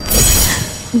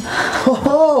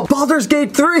Oh, Baldur's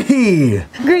Gate 3!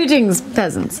 Greetings,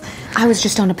 peasants. I was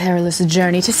just on a perilous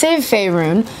journey to save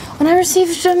Faerun when I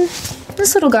received,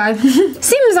 this little guy.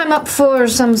 Seems I'm up for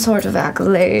some sort of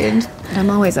accolade. And I'm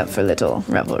always up for little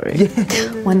revelry.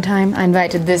 Yeah. One time, I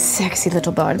invited this sexy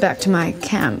little bard back to my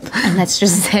camp. And let's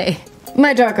just say,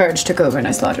 my dark urge took over and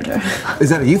I slaughtered her. Is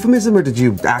that a euphemism, or did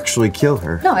you actually kill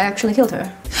her? No, I actually killed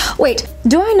her. Wait,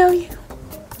 do I know you?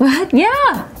 What?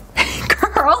 Yeah.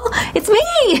 Girl, it's me.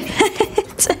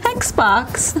 It's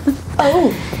Xbox.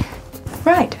 Oh,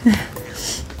 right.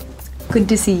 Good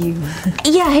to see you.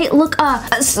 Yeah, hey, look,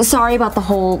 sorry about the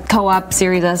whole co-op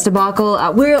Series S debacle.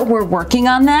 We're working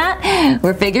on that.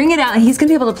 We're figuring it out, and he's gonna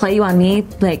be able to play you on me,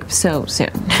 like, so soon.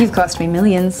 You've cost me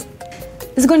millions.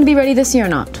 Is it going to be ready this year or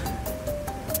not?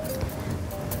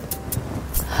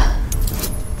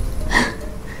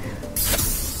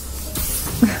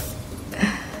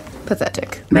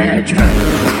 Pathetic. Management.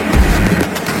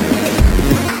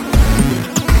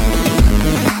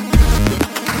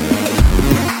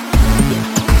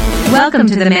 Welcome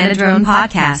to the Manadrone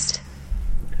podcast.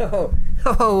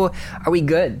 Oh, are we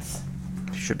goods?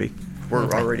 Should be. We're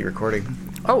already recording.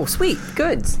 Oh, sweet,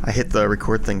 goods. I hit the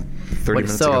record thing 30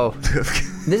 minutes ago.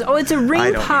 It's a ring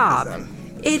I don't pop. use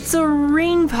them. It's a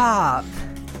ring pop.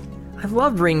 I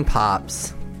love ring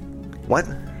pops. What?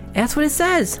 That's what it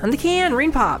says on the can,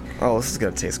 ring pop. Oh, this is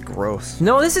gonna taste gross.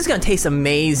 No, this is gonna taste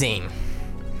amazing.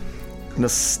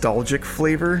 Nostalgic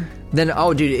flavor? Then,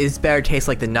 oh, dude, it's better taste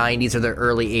like the 90s or the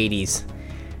early 80s.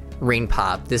 Ring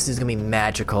pop. This is gonna be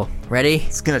magical. Ready?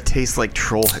 It's gonna taste like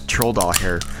troll doll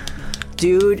hair.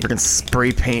 Dude. Freaking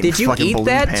spray paint. Did you fucking eat balloon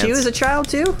that pants. too as a child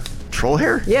too? Troll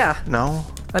hair? Yeah. No.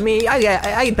 I mean,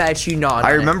 I bet you not.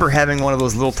 I remember having one of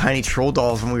those little tiny troll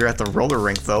dolls when we were at the roller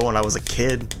rink, though, when I was a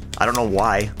kid. I don't know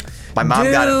why. My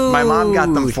mom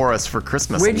got them for us for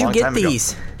Christmas. Where'd a you long get time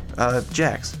these? Ago.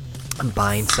 Jack's. I'm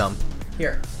buying some.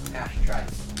 Here, Ash, try.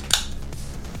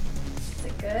 Is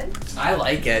it good? I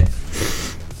like it.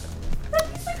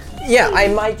 Yeah, I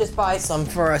might just buy some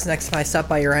for us next time I stop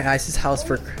by your guys' house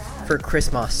for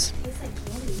Christmas. It tastes like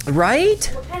candy. Right?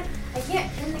 What kind? I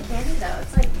can't pin the candy though.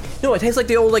 It's like No, it tastes like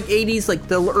the old 80s, like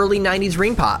the early 90s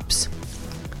ring pops.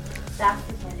 that's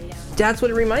the candy. Yeah. That's what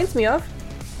it reminds me of.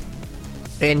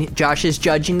 And Josh is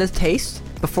judging the taste.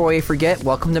 Before we forget,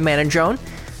 welcome to Manadrone.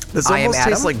 This almost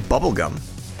tastes like bubble gum.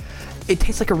 It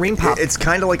tastes like a ring pop. It's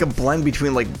kind of like a blend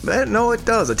between no, it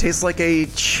does. It tastes like a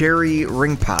cherry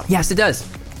ring pop. Yes, it does.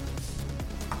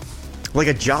 Like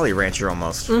a Jolly Rancher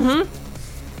almost.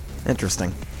 Mm-hmm.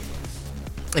 Interesting.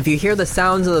 If you hear the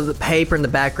sounds of the paper in the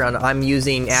background, I'm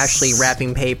using Ashley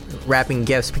wrapping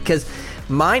gifts because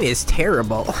mine is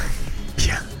terrible.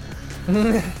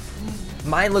 Yeah.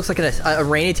 Mine looks like a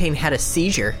orangutan had a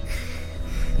seizure.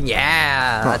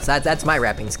 Yeah, that's my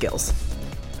wrapping skills.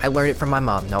 I learned it from my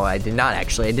mom. No, I did not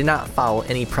actually. I did not follow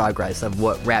any progress of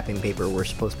what wrapping paper were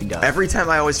supposed to be done. Every time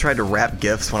I always tried to wrap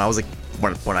gifts when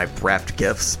I wrapped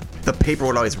gifts, the paper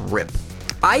would always rip.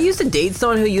 I used to date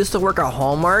someone who used to work at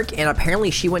Hallmark, and apparently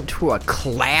she went to a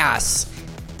class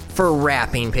for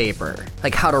wrapping paper,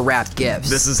 like how to wrap gifts.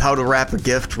 This is how to wrap a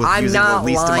gift with I'm using not the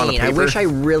least amount of lying. paper. I wish I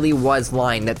really was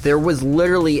lying. That there was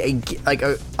literally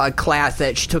a class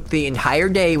that she took the entire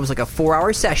day. It was like a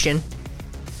 4-hour session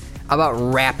about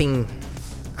wrapping,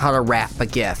 how to wrap a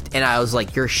gift. And I was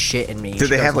like, "You're shitting me." Did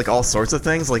they have like all sorts of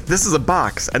things? Like this is a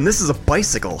box and this is a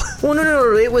bicycle. Well,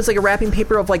 no. It was like a wrapping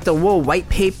paper of like the white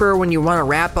paper when you want to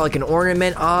wrap like an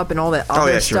ornament up and all that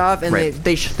other stuff. And right.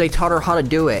 they taught her how to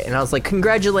do it. And I was like,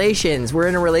 "Congratulations, we're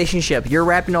in a relationship. You're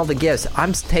wrapping all the gifts.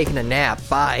 I'm taking a nap.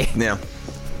 Bye." Yeah.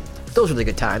 Those were the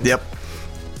good times. Yep.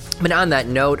 But on that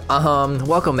note,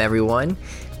 welcome everyone.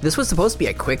 This was supposed to be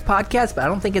a quick podcast, but I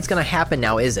don't think it's going to happen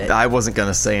now, is it? I wasn't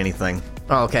gonna say anything.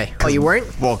 Oh, okay. Oh, you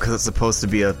weren't? Well, because it's supposed to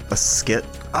be a skit.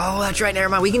 Oh, that's right. Never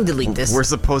mind. We can delete this. We're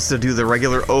supposed to do the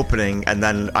regular opening, and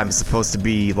then I'm supposed to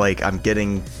be like, I'm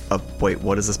getting a... Wait,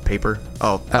 what is this paper?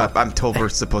 Oh, I'm told we're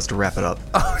supposed to wrap it up.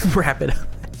 Oh, wrap it up.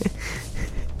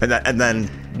 And then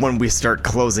when we start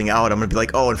closing out, I'm gonna be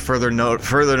like, oh, and further notice,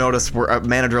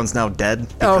 Manadrone's now dead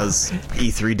because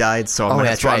E3 died. So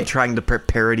I'm trying to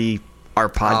parody our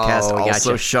podcast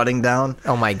also shutting down.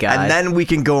 Oh my god. And then we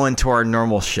can go into our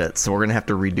normal shit. So we're gonna have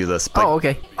to redo this. But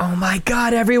okay. Oh my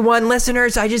god, everyone,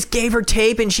 listeners, I just gave her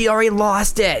tape and she already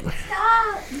lost it.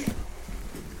 Stop!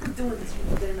 I'm doing this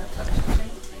really good enough.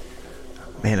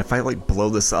 man, if I like blow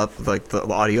this up, like the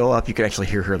audio up, you can actually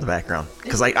hear her in the background.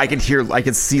 Because I can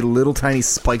see little tiny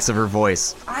spikes of her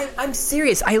voice. I'm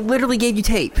serious. I literally gave you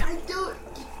tape. I don't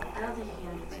think you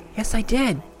can. Yes, I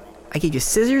did. I gave you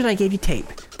scissors and I gave you tape.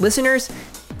 Listeners,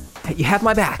 you have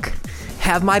my back.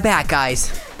 Have my back,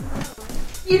 guys.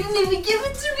 You didn't even give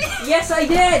it to me. Yes, I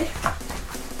did.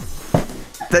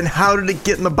 Then how did it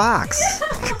get in the box?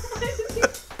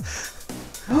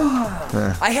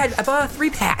 I bought a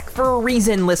 3-pack for a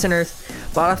reason, listeners.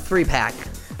 Bought a 3-pack.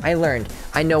 I learned.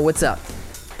 I know what's up.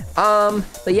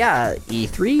 But yeah,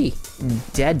 E3,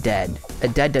 dead.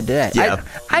 Dead. Yeah.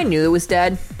 I knew it was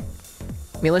dead.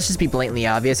 I mean, let's just be blatantly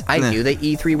obvious. I knew that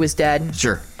E3 was dead.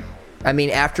 Sure. I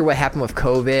mean, after what happened with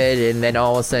COVID, and then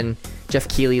all of a sudden, Jeff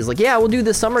Keighley's like, yeah, we'll do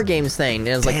the Summer Games thing. And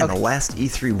it was Damn, like, okay. the last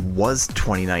E3 was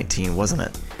 2019, wasn't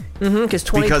it? Mm-hmm, because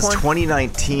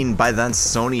 2019, by then,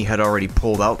 Sony had already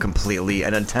pulled out completely,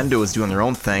 and Nintendo was doing their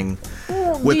own thing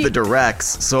with the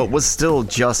Directs, so it was still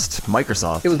just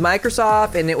Microsoft. It was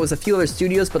Microsoft, and it was a few other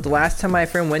studios, but the last time my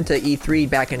friend went to E3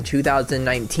 back in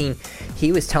 2019,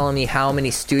 he was telling me how many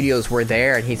studios were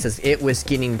there, and he says it was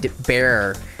getting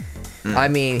barer. I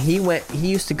mean, he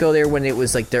used to go there when it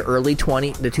was like the early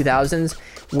 2000s,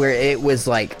 where it was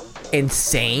like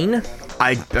insane.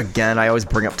 I always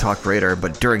bring up Talk Radar,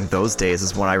 but during those days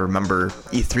is when I remember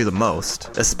E3 the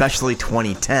most, especially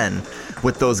 2010,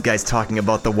 with those guys talking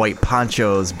about the white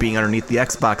ponchos being underneath the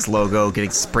Xbox logo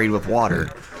getting sprayed with water.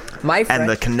 My friend,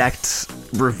 and the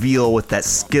Kinect reveal with that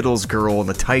Skittles girl and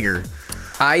the tiger.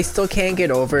 I still can't get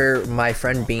over my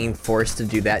friend being forced to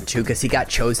do that too, because he got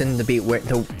chosen to be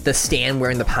the stand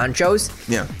wearing the ponchos.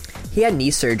 Yeah. He had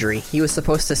knee surgery. He was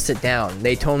supposed to sit down.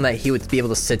 They told him that he would be able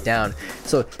to sit down.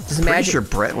 So just imagine. Pretty sure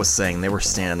Brett was saying they were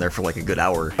standing there for like a good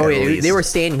hour. Oh yeah, they were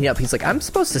standing up. He's like, I'm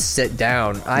supposed to sit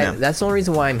down. That's the only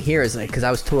reason why I'm here is because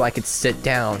I was told I could sit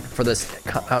down for this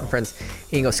conference.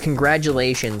 And he goes,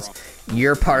 congratulations,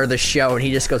 you're part of the show. And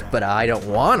he just goes, but I don't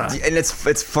wanna. And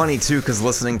it's funny too, because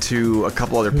listening to a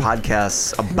couple other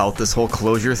podcasts about this whole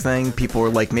closure thing, people were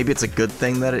like, maybe it's a good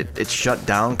thing that it shut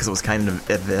down because it was kind of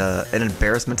an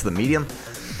embarrassment to the medium.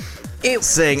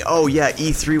 Saying, oh yeah,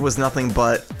 E3 was nothing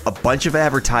but a bunch of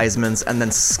advertisements and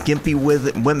then skimpy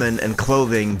with women and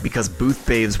clothing because booth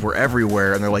babes were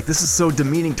everywhere, and they're like, this is so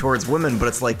demeaning towards women, but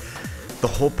it's like the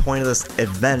whole point of this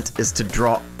event is to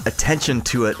draw attention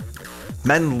to it.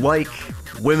 Men like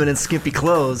women in skimpy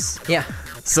clothes. Yeah.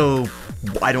 So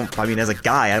I mean, as a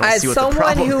guy, I don't see what the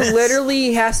problem is. As someone who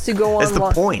literally has to go on. That's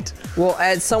the point. Well,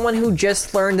 as someone who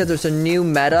just learned that there's a new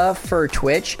meta for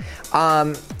Twitch,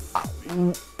 no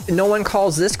one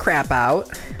calls this crap out.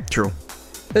 True.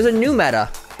 There's a new meta,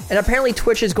 and apparently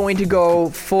Twitch is going to go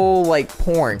full like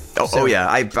porn. Oh yeah,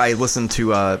 I listened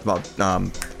to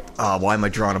why am I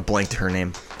drawing a blank to her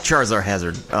name? Charizard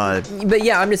Hazard. But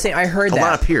yeah, I'm just saying I heard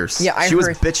that. Alana Pierce. Yeah, she was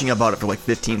bitching about it for like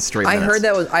 15 straight minutes. I heard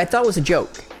that I thought it was a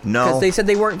joke. No, because they said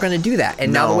they weren't going to do that,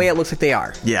 and now the way it looks like they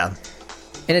are. Yeah.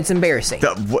 And it's embarrassing.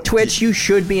 Twitch, you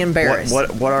should be embarrassed.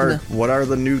 What are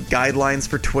the new guidelines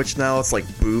for Twitch now? It's like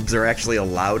boobs are actually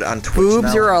allowed on Twitch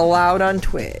Boobs now? are allowed on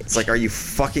Twitch. It's like, are you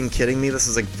fucking kidding me? This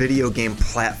is a video game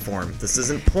platform. This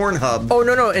isn't Pornhub. Oh,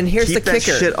 no, and here's Keep the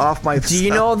kicker. That shit off my Do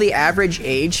you know the average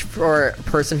age for a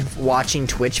person watching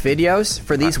Twitch videos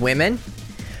for these women?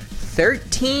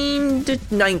 13 to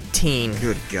 19.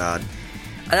 Good God.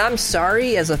 And I'm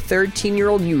sorry, as a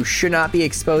 13-year-old, you should not be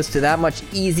exposed to that much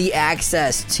easy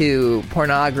access to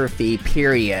pornography,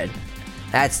 period.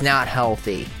 That's not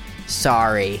healthy.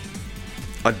 Sorry.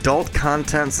 Adult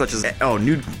content such as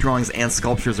new drawings and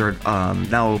sculptures are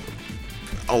now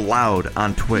allowed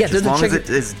on Twitch, as long as it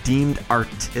is deemed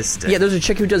artistic. Yeah, there's a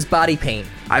chick who does body paint.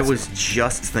 I was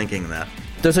just thinking that.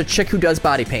 There's a chick who does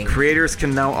body paint. Creators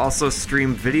can now also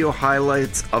stream video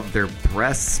highlights of their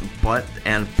breasts, butt,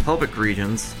 and pelvic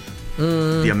regions.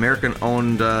 The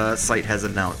American-owned site has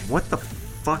announced. What the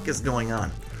fuck is going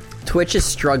on? Twitch is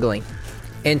struggling,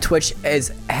 and Twitch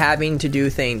is having to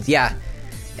do things. Yeah,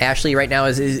 Ashley right now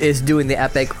is doing the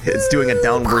epic. It's doing a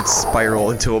downward spiral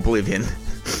into oblivion.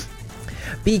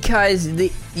 Because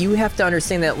you have to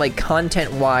understand that, like,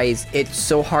 content-wise, it's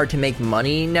so hard to make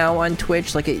money now on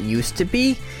Twitch like it used to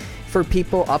be for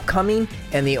people upcoming,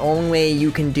 and the only way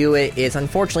you can do it is,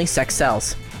 unfortunately, sex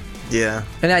sells. Yeah.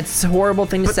 And that's a horrible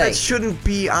thing to say. But that shouldn't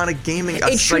be on a gaming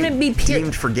It shouldn't be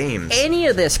deemed for games. Any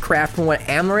of this crap, from what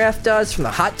Amref does, from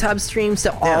the hot tub streams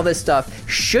to all this stuff,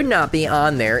 should not be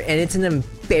on there, and it's an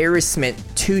embarrassment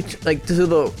to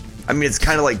the... I mean, it's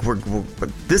kind of like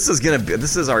this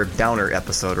is our downer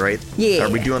episode, right? Yeah. Are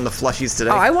we doing the Flushies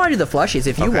today? Oh, I want to do the Flushies.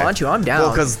 If you want to, I'm down.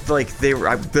 Well, because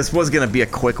this was gonna be a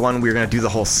quick one. We were gonna do the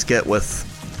whole skit with,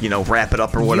 wrap it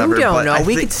up or whatever. You don't know.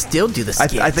 We could still do the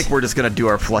skit. I think we're just gonna do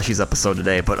our Flushies episode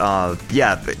today. But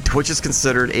yeah, Twitch is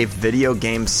considered a video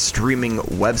game streaming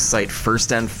website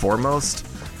first and foremost.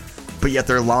 But yet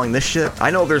they're allowing this shit. I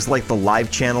know there's like the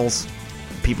live channels,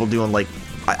 people doing like.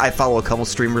 I follow a couple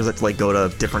streamers that like go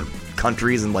to different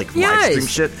countries and like live stream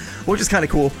shit, which is kind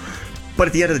of cool. But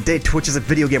at the end of the day, Twitch is a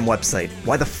video game website.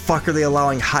 Why the fuck are they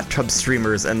allowing hot tub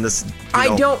streamers and this?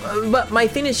 I don't. But my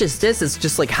thing is just this. It's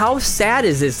just like, how sad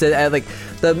is this that like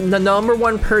the number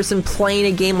one person playing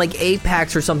a game like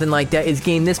Apex or something like that is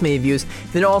getting this many views.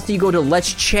 Then also you go to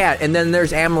Let's Chat, and then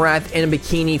there's Amaranth in a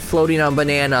bikini floating on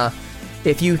banana.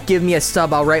 If you give me a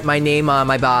sub, I'll write my name on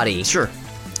my body. Sure.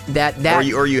 That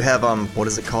or you have what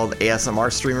is it called,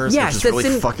 ASMR streamers? Yes, which is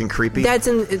really fucking creepy.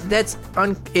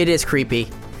 It is creepy.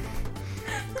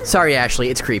 Sorry, Ashley,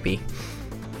 it's creepy.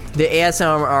 The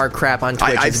ASMR crap on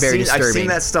Twitch is very disturbing. I've seen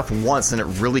that stuff once, and it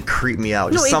really creeped me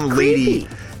out. Just some lady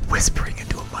whispering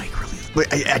into a mic.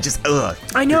 Really, I just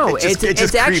I know it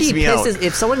actually pisses.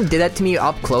 If someone did that to me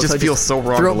up close, just feels so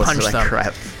wrong to listen to that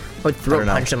crap. Would throat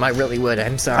punch them. I really would.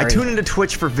 I'm sorry. I tune into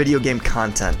Twitch for video game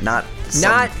content, not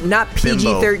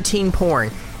PG-13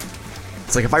 porn.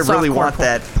 It's like if I really want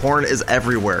that, porn is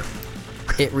everywhere.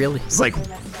 It really is like.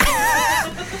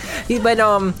 But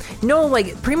no,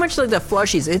 like pretty much like the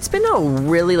Flushies. It's been a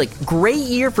really like great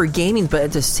year for gaming, but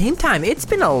at the same time, it's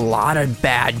been a lot of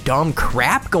bad, dumb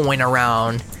crap going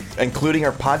around, including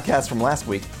our podcast from last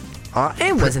week.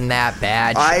 It wasn't that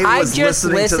bad. I just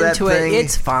listened to it.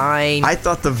 It's fine. I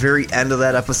thought the very end of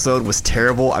that episode was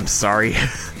terrible. I'm sorry.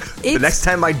 The next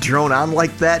time I drone on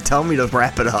like that, tell me to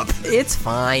wrap it up. It's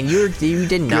fine. You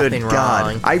did nothing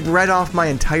wrong. I read off my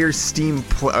entire Steam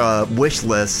wish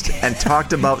list and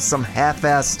talked about some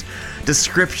half-assed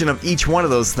description of each one of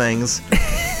those things.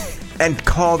 And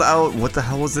called out, what the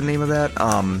hell was the name of that?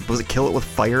 Was it Kill It With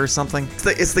Fire or something?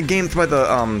 It's the game by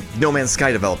the No Man's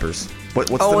Sky developers. What's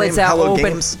the name? It's that Hello open,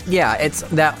 Games? Yeah, it's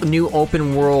that new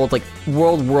open world, like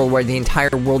world where the entire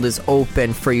world is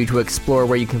open for you to explore,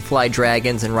 where you can fly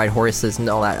dragons and ride horses and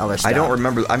all that other stuff. I don't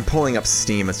remember. I'm pulling up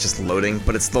Steam. It's just loading,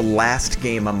 but it's the last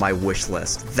game on my wish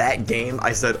list. That game,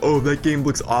 I said, oh, that game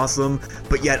looks awesome,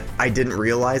 but yet I didn't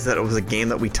realize that it was a game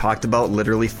that we talked about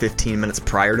literally 15 minutes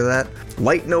prior to that.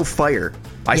 Light No Fire.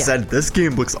 I said, this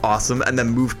game looks awesome, and then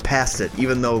moved past it,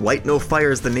 even though Light No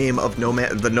Fire is the name of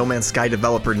the No Man's Sky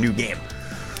developer new game.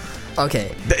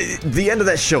 Okay. The end of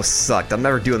that show sucked. I'm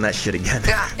never doing that shit again.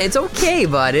 It's okay,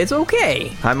 bud. It's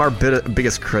okay. I'm our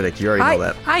biggest critic. You already know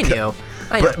that. I know.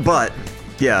 But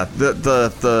yeah,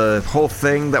 the whole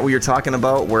thing that we were talking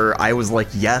about where I was like,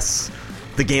 yes,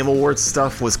 the Game Awards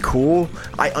stuff was cool.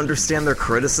 I understand their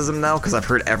criticism now because I've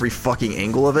heard every fucking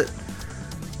angle of it.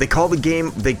 They call it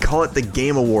the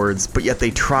Game Awards, but yet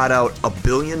they trot out a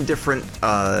billion different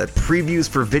previews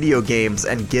for video games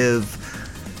and give,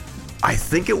 I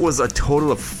think it was a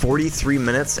total of 43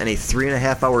 minutes and a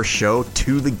 3.5-hour show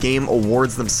to the Game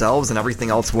Awards themselves, and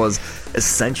everything else was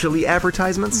essentially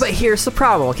advertisements. But here's the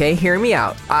problem, okay? Hear me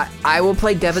out. I will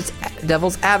play devil's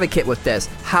advocate with this.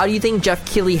 How do you think Jeff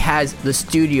Keighley has the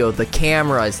studio, the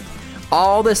cameras,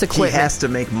 all this equipment? He has to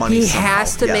make money somehow.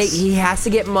 He has to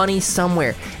get money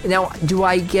somewhere. Now, do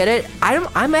I get it?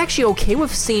 I'm actually okay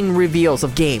with seeing reveals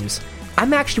of games.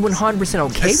 I'm actually 100% okay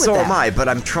with that. So am I, but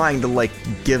I'm trying to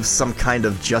give some kind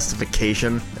of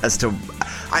justification as to.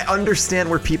 I understand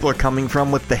where people are coming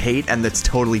from with the hate, and it's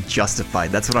totally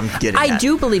justified. That's what I'm getting at. I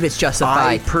do believe it's justified.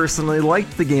 I personally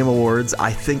liked the Game Awards.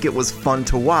 I think it was fun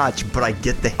to watch, but I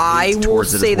get the hate towards it as well. I will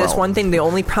say this one thing. The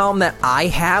only problem that I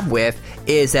have with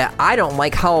is that I don't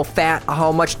like how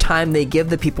much time they give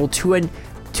the people to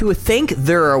thank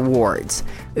their awards.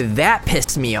 That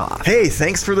pissed me off. Hey,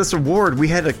 thanks for this award. We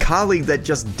had a colleague that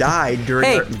just died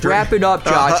during. Wrap it up,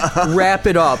 Josh. Wrap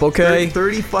it up, okay?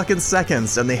 30 fucking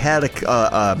seconds, and they had a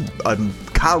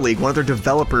colleague, one of their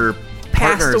developer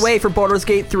passed partners, away for Baldur's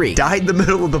Gate 3. Died in the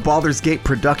middle of the Baldur's Gate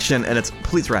production, and it's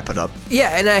please wrap it up.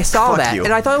 Yeah, and I saw that, you.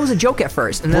 and I thought it was a joke at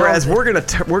first. And whereas we're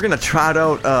gonna trot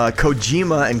out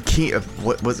Kojima and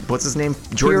what's his name,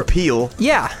 Jordan Peele.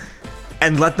 Yeah.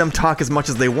 And let them talk as much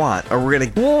as they want, or we're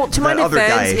gonna. Well, to my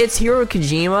defense, it's Hiro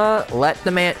Kojima. Let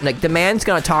the man, the man's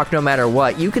gonna talk no matter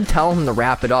what. You can tell him to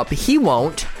wrap it up. He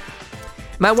won't.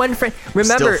 My one friend,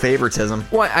 remember, still favoritism.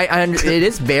 Well, it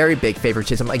is very big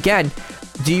favoritism. Again,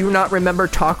 do you not remember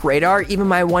Talk Radar? Even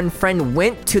my one friend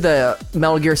went to the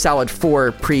Metal Gear Solid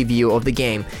 4 preview of the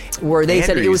game, where they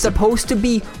said it was supposed to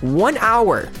be 1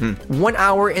 hour. 1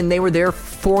 hour, and they were there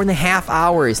 4.5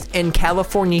 hours in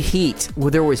California heat, where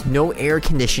there was no air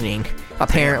conditioning,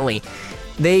 apparently.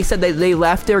 They said that they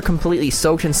left there completely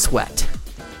soaked in sweat.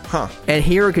 Huh. And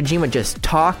Hiro Kojima just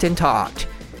talked and talked.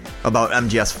 About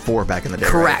MGS4 back in the day,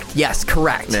 correct, right? Yes,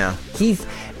 correct. Yeah. He's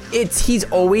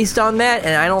always done that,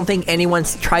 and I don't think anyone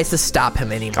tries to stop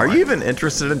him anymore. Are you even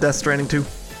interested in Death Stranding 2?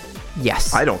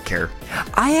 Yes. I don't care.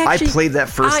 I played that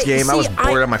first game. I was bored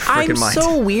out of my freaking mind. I'm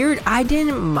so weird. I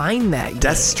didn't mind that game.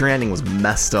 Death Stranding was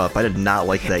messed up. I did not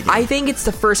like that game. I think it's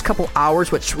the first couple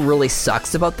hours which really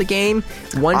sucks about the game.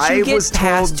 Once you get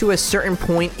past to a certain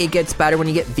point, it gets better when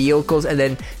you get vehicles, and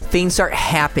then things start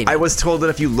happening. I was told that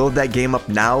if you load that game up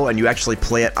now and you actually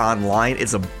play it online,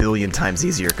 it's a billion times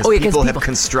easier because people have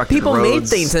constructed people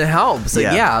roads. Made things and it helps. Like,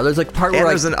 yeah, there's like part where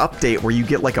there's an update where you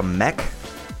get like a mech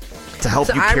to help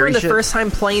you carry shit. I remember the first time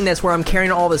playing this where I'm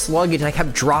carrying all this luggage and I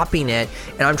kept dropping it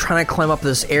and I'm trying to climb up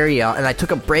this area and I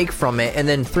took a break from it, and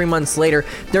then 3 months later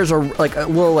there's a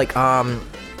little kind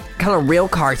of rail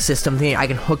car system thing I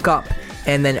can hook up,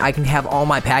 and then I can have all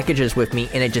my packages with me,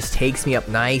 and it just takes me up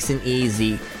nice and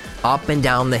easy up and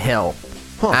down the hill.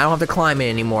 I don't have to climb it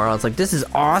anymore. I was like, this is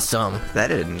awesome. That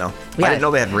I didn't know. Yeah. I didn't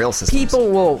know they had rail systems. People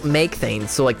will make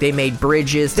things. So, like, they made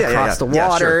bridges to cross the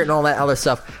water and all that other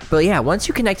stuff. But, yeah, once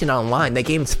you connect it online, that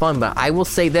game's fun. But I will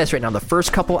say this right now. The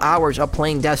first couple hours of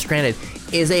playing Death Stranded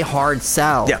is a hard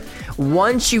sell. Yeah.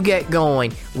 Once you get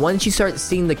going, once you start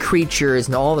seeing the creatures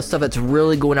and all the stuff that's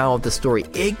really going on with the story,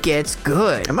 it gets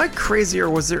good. Am I crazy, or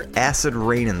was there acid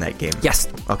rain in that game? Yes.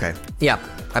 Okay. Yeah.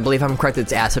 I believe I'm correct.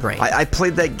 It's acid rain. I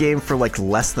played that game for like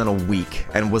less than a week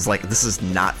and was like, "This is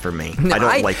not for me. I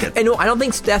don't like it." No, I don't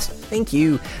think Thank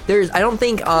you. I don't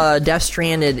think Death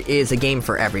Stranded is a game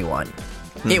for everyone.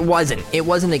 It wasn't. It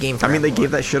wasn't a game for everyone. They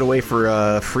gave that shit away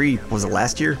for free. Was it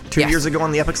last year? 2 years ago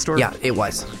on the Epic Store? Yeah, it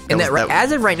was.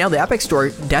 As of right now, the Epic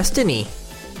Store, Destiny,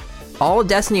 all of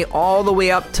Destiny, all the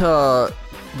way up to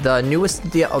the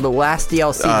newest, the last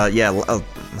DLC.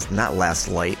 Not Last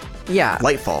Light. Yeah.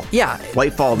 Lightfall. Yeah.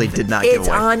 Lightfall they did not give away. It's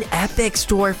on Epic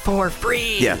Store for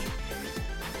free. Yeah.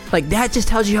 Like, that just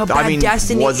tells you how bad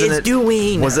Destiny is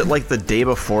doing. Was it like the day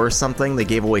before or something they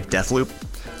gave away Deathloop?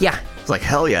 Yeah. It's like,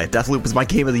 hell yeah, Deathloop was my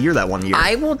game of the year that one year.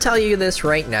 I will tell you this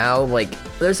right now, like,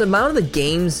 there's an amount of the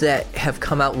games that have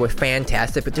come out were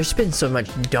fantastic, but there's been so much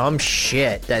dumb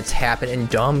shit that's happened in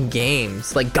dumb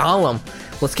games. Like Gollum.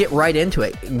 Let's get right into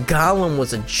it. Gollum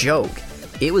was a joke.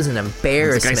 It was an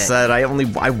embarrassment. Like I said,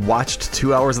 I watched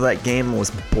 2 hours of that game and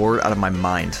was bored out of my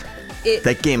mind.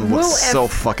 That game was so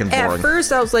fucking boring. At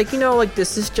first, I was like,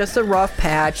 this is just a rough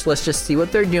patch. Let's just see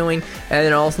what they're doing. And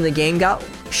then all of a sudden, the game got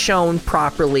shown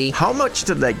properly. How much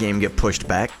did that game get pushed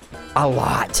back? A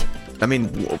lot. I mean,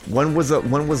 when was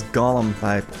Gollum?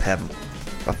 I have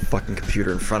a fucking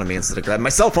computer in front of me instead of grabbing my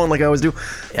cell phone like I always do.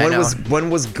 When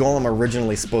was Gollum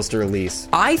originally supposed to release?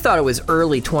 I thought it was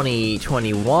early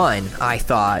 2021. I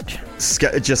thought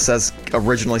it just says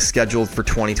originally scheduled for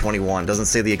 2021. Doesn't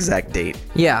say the exact date.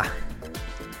 Yeah.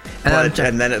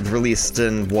 And then it released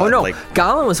in what? Oh no,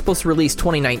 Gollum was supposed to release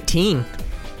 2019.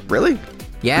 Really?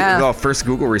 Yeah. No, first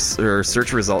Google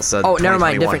search results said. Oh, never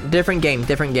mind. Different game.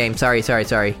 Sorry.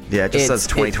 Yeah, it just says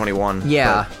 2021.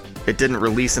 Yeah. It didn't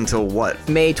release until what?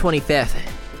 May 25th.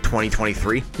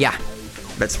 2023? Yeah.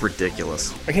 That's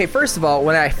ridiculous. Okay, first of all,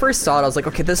 when I first saw it, I was like,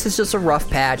 okay, this is just a rough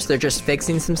patch. They're just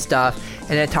fixing some stuff.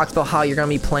 And it talks about how you're going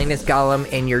to be playing as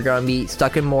Gollum and you're going to be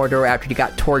stuck in Mordor after you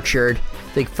got tortured.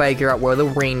 They figure out where the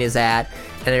ring is at.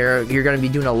 And you're going to be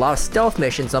doing a lot of stealth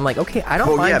missions. I'm like, okay, I don't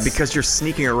mind. Well, yeah, because you're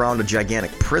sneaking around a gigantic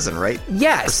prison, right?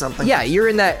 Yes. Or something? Yeah, you're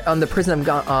in that, the prison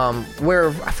where,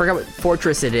 I forgot what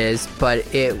fortress it is,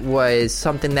 but it was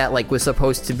something that, like, was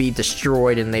supposed to be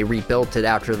destroyed and they rebuilt it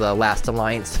after the last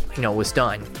alliance, was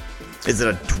done. Is it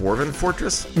a dwarven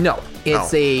fortress? No,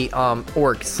 it's a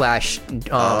orc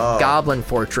 / goblin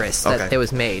fortress that it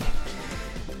was made.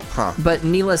 Huh. But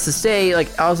needless to say,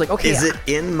 like, I was like, okay. Is it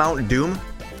in Mount Doom?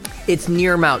 It's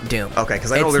near Mount Doom. Okay,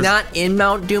 because I know it's not in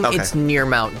Mount Doom. Okay. It's near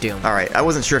Mount Doom. All right, I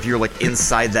wasn't sure if you were like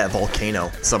inside that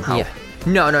volcano somehow. Yeah.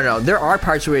 No. There are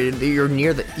parts where you're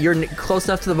you're close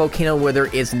enough to the volcano where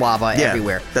there is lava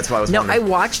everywhere. That's what I was wondering. I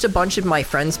watched a bunch of my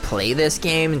friends play this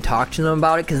game and talk to them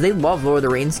about it because they love Lord of the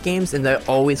Rings games and they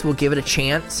always will give it a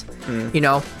chance.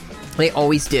 They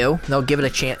always do. They'll give it a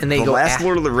chance, and the last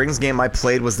Lord of the Rings game I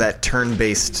played was that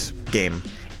turn-based game.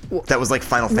 That was like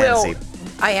Final Fantasy.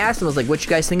 I asked them, I was like, what you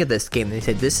guys think of this game? And they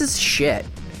said, this is shit.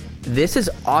 This is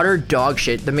utter dog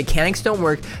shit. The mechanics don't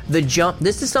work.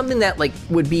 This is something that like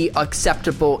would be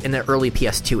acceptable in the early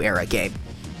PS2 era game.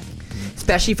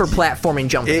 Especially for platforming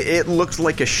jumping. It looked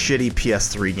like a shitty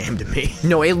PS3 game to me.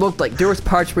 No, it looked like, there was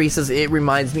parts where he says, it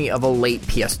reminds me of a late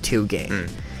PS2 game.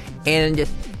 And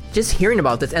just hearing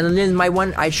about this, and then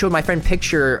I showed my friend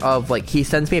picture of, like, he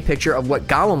sends me a picture of what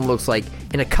Gollum looks like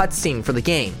in a cutscene for the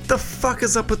game. The fuck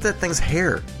is up with that thing's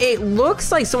hair? It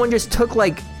looks like someone just took,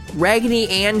 like, Raggedy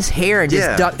Ann's hair and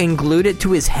just and glued it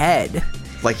to his head.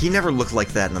 Like, he never looked like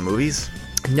that in the movies.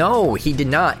 No, he did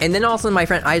not. And then also, my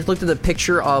friend, I looked at the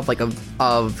picture of, like, of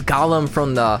Gollum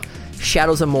from the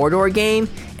Shadows of Mordor game,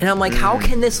 and I'm like, how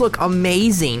can this look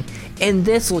amazing? And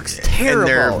this looks terrible. And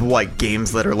they're like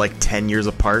games that are like 10 years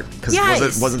apart.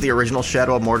 Because wasn't the original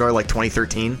Shadow of Mordor like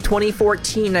 2013?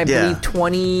 2014, I believe.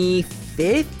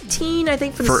 2015, I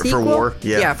think, for the sequel. For War,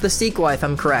 yeah. Yeah, for the sequel, if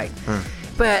I'm correct.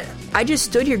 But I just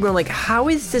stood here going, like, how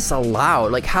is this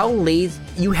allowed? Like, how late?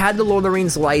 You had the Lord of the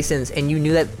Rings license, and you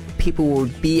knew that people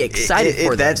would be excited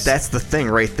for this. That's the thing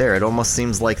right there. It almost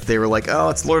seems like they were like, oh,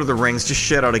 it's Lord of the Rings, just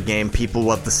shit out a game. People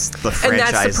love the franchise. And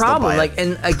that's the problem. Like,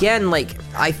 and again, like,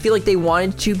 I feel like they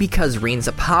wanted to because Rings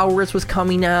of Powers was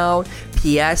coming out.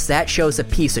 P.S. That show's a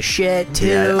piece of shit too.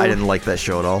 Yeah, I didn't like that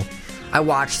show at all. I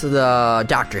watched the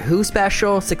Doctor Who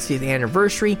special, 60th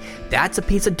anniversary. That's a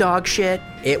piece of dog shit.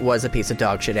 It was a piece of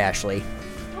dog shit, Ashley.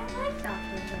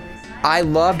 I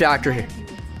love Doctor Who.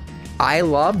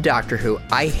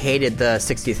 I hated the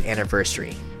 60th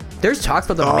anniversary. There's talks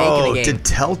about them making a game. Did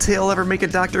Telltale ever make a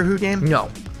Doctor Who game? No.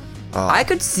 I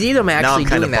could see them actually doing that.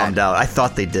 Now I'm kind of bummed out. I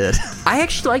thought they did. I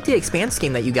actually like the Expanse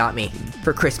game that you got me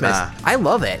for Christmas. I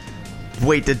love it.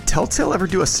 Wait, did Telltale ever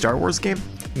do a Star Wars game?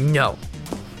 No.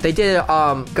 They did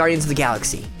Guardians of the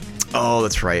Galaxy. Oh,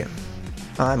 that's right.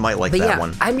 I might like that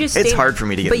one. It's hard for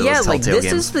me to get into those Telltale games. But yeah,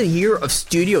 this is the year of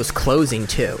studios closing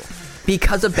too,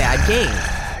 because of bad games.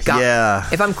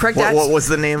 If I'm correct, what was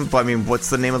the name? I mean, what's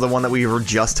the name of the one that we were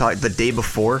just talking the day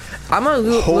before?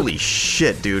 Holy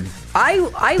shit, dude!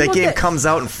 That game comes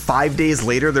out and 5 days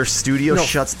later, their studio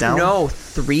shuts down. No,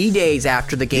 3 days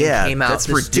after the game came out,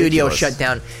 the studio shut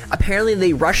down. Apparently,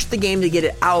 they rushed the game to get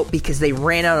it out because they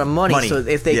ran out of money. So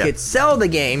if they could sell the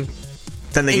game,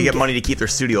 then they could get money to keep their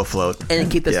studio afloat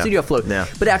and keep the studio afloat. Yeah.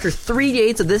 But after 3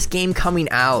 days of this game coming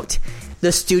out,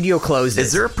 the studio closes.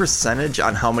 Is there a percentage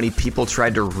on how many people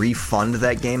tried to refund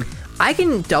that game? I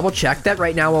can double check that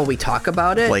right now while we talk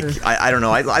about it. Like, I don't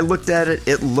know. I looked at it.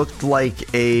 It looked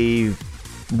like a,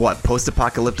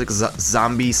 post-apocalyptic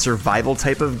zombie survival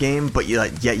type of game, but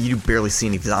yet you barely see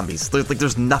any zombies.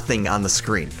 There's nothing on the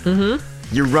screen.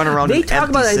 Mm-hmm. You run around an empty city. They talk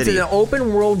about it. It's an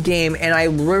open world game, and I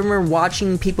remember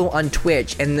watching people on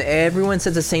Twitch, and everyone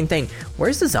says the same thing.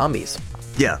 Where's the zombies?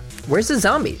 Yeah. Where's the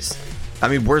zombies? I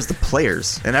mean, where's the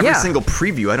players? In every single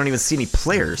preview, I don't even see any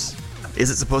players. Is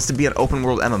it supposed to be an open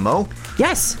world MMO?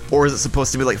 Yes. Or is it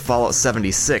supposed to be like Fallout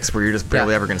 76, where you're just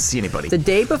barely ever going to see anybody? The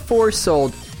day before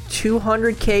sold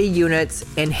 200k units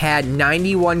and had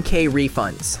 91k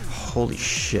refunds. Holy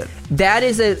shit. That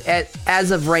is as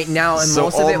of right now, and so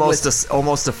most of it was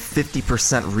almost a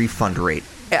 50% refund rate.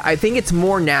 I think it's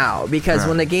more now because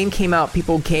when the game came out,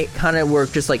 people kind of were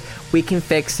just like, we can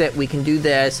fix it, we can do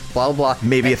this, blah, blah, blah.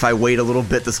 Maybe if I wait a little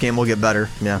bit, this game will get better.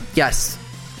 Yeah. Yes.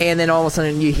 And then all of a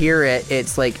sudden you hear it,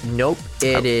 it's like, nope,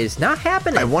 it is not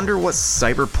happening. I wonder what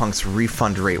Cyberpunk's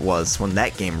refund rate was when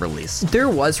that game released. There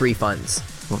was refunds.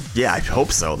 Well, yeah, I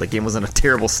hope so. The game was in a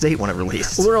terrible state when it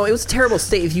released. Well, no, it was a terrible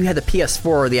state if you had the PS4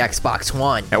 or the Xbox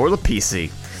One. Yeah, or the PC.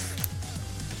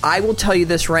 I will tell you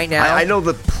this right now. I know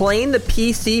playing the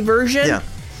PC version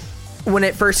when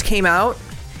it first came out,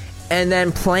 and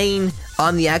then playing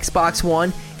on the Xbox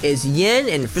One is yin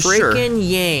and freaking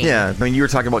yang. Yeah, I mean, you were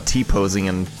talking about T-posing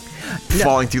and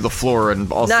falling through the floor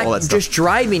and all that stuff. Just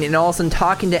driving and all of a sudden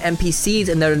talking to NPCs,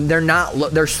 and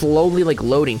they're slowly like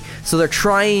loading. So they're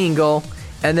triangle,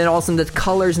 and then all of a sudden the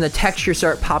colors and the textures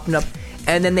start popping up.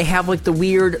 And then they have like the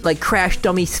weird like Crash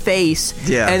Dummy's face.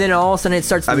 Yeah. And then all of a sudden it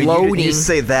starts loading. You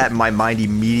say that, my mind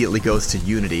immediately goes to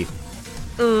Unity.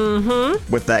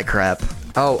 Mm-hmm. With that crap.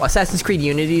 Oh, Assassin's Creed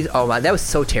Unity. Oh my, that was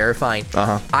so terrifying.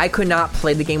 Uh-huh. I could not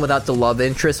play the game without the love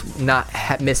interest not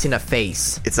missing a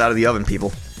face. It's out of the oven,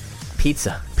 people.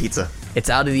 Pizza. It's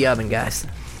out of the oven, guys.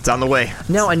 It's on the way.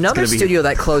 Now, another studio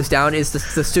that closed down is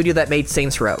the studio that made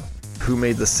Saints Row. Who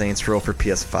made the Saints Row for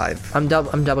PS5? I'm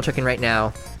double checking right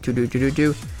now. Isn't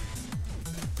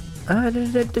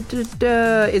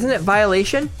it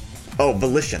Violation? Oh,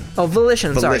 Volition.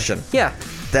 Volition. Sorry. Yeah.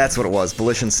 That's what it was.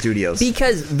 Volition Studios.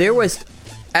 Because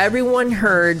everyone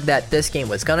heard that this game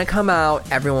was gonna come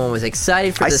out. Everyone was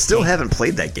excited for this. I still haven't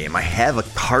played that game. I have a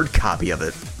hard copy of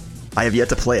it. I have yet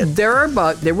to play it. There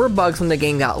were bugs when the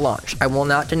game got launched. I will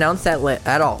not denounce that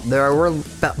at all. There were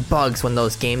bugs when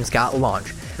those games got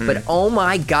launched. But oh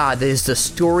my god, this is the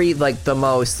story, like the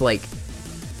most like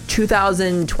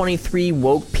 2023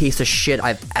 woke piece of shit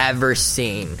I've ever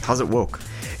seen. How's it woke?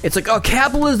 It's like,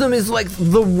 capitalism is like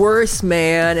the worst,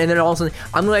 man. And then all of a sudden,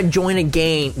 I'm gonna join a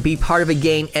gang, be part of a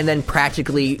gang, and then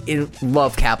practically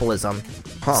love capitalism.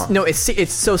 Huh. No,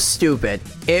 it's so stupid.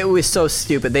 It was so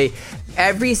stupid.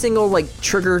 Every single like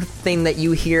trigger thing that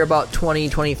you hear about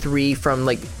 2023 from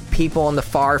like people on the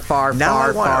far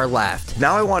left.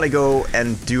 Now I want to go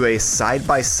and do a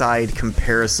side-by-side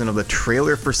comparison of the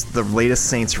trailer for the latest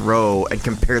Saints Row and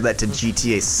compare that to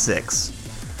GTA 6.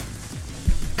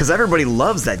 Because everybody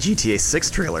loves that GTA 6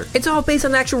 trailer. It's all based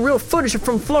on actual real footage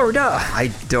from Florida.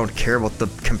 I don't care about the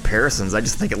comparisons. I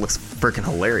just think it looks freaking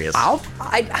hilarious.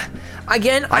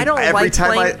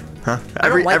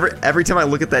 Every time I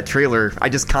look at that trailer, I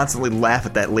just constantly laugh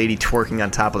at that lady twerking on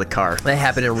top of the car. That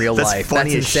happened in real life.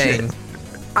 Funny That's insane. Shit.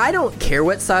 I don't care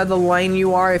what side of the line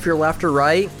you are, if you're left or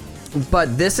right,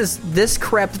 but this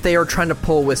crap that they are trying to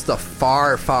pull was the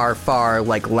far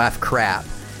like left crap.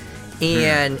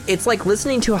 And it's like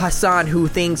listening to Hassan, who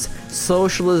thinks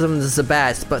socialism is the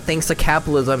best, but thanks to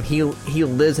capitalism, he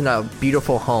lives in a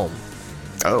beautiful home.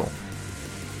 Oh.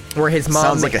 Where his mom...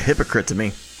 Sounds like a hypocrite to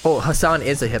me. Oh, Hassan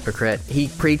is a hypocrite. He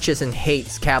preaches and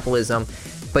hates capitalism,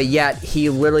 but yet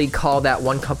he literally called that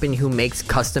one company who makes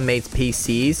custom-made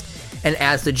PCs, and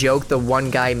as the joke, the one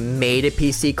guy made a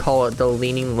PC, called it the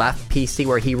leaning left PC,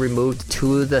 where he removed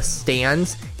 2 of the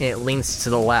stands, and it leans to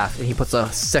the left, and he puts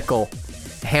a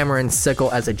hammer and sickle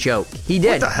as a joke. He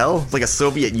did. What the hell? Like a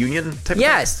Soviet Union type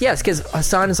Yes, because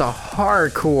Hassan is a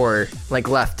hardcore like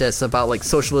leftist about like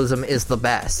socialism is the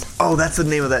best. Oh, that's the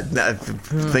name of that.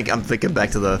 I'm thinking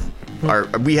back to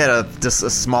we had just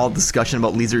a small discussion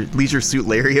about Leisure Suit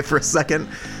Larry for a second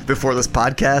before this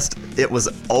podcast. It was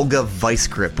Olga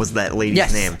Weisgrip was that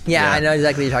lady's name. Yeah, I know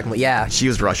exactly what you're talking about. Yeah. She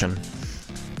was Russian.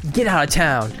 Get out of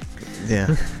town.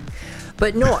 Yeah.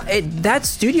 But no, that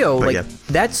studio,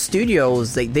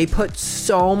 they put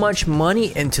so much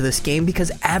money into this game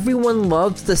because everyone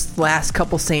loves this last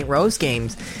couple Saint Rose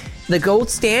games. The gold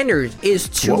standard is 2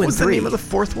 and 3. What was the name of the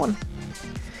fourth one?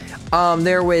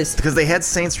 There was... Because they had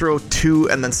Saints Row 2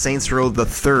 and then Saints Row the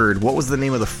third. What was the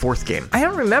name of the fourth game? I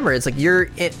don't remember. It's like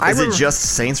Is it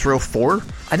just Saints Row 4?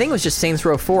 I think it was just Saints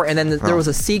Row 4, and then there was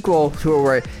a sequel to it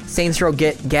where Saints Row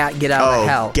Get Out of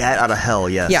Hell. Get Out of Hell,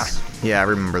 yes. Yeah. Yeah, I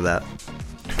remember that.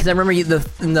 Because I remember in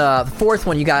the fourth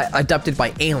one, you got abducted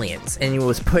by aliens, and you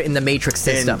was put in the Matrix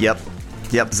system. Yep,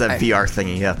 it's that VR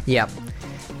thingy, yeah. Yep.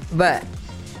 But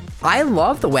I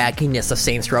love the wackiness of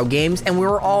Saints Row games, and we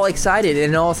were all excited,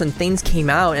 and all of a sudden things came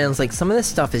out, and it was like, some of this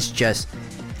stuff is just,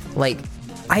 like,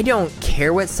 I don't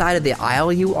care what side of the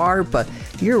aisle you are, but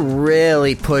you're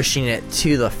really pushing it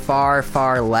to the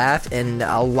far left, and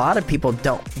a lot of people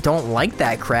don't like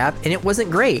that crap, and it wasn't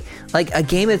great. Like, a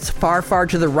game that's far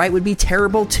to the right would be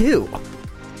terrible too.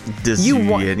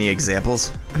 Any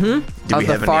examples? Do we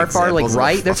have far like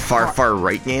right? There's far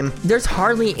right game. There's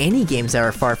hardly any games that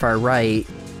are far right.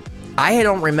 I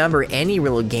don't remember any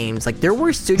real games. Like, there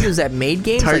were studios that made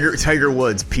games. Tiger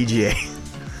Woods, PGA.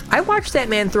 I watched that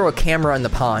man throw a camera in the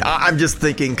pond. I'm just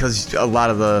thinking because a lot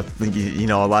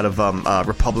of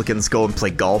Republicans go and play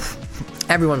golf.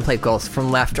 Everyone played golf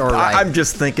from left or right. I'm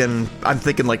thinking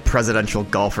like presidential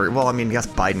golfer. Well, I mean, I guess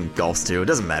Biden golfs too. It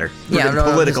doesn't matter. We're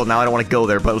political now. I don't want to go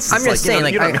there, but it's I'm just saying,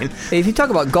 you know what I mean? If you talk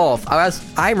about golf,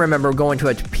 I remember going to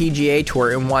a PGA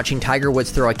tour and watching Tiger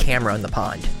Woods throw a camera in the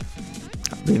pond.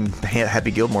 I mean,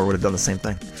 Happy Gilmore would have done the same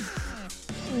thing.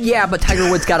 Yeah, but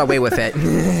Tiger Woods got away with it,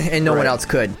 and no one else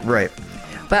could. Right.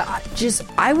 But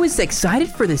I was excited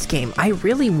for this game. I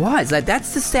really was.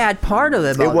 That's the sad part of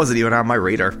it. It wasn't even on my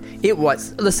radar. It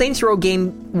was. The Saints Row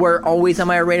game were always on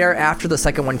my radar after the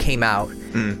second one came out.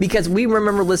 Because we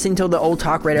remember listening to the old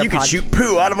talk radar. You could shoot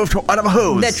poo out of a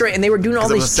hose. That's right, and they were doing all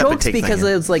these jokes because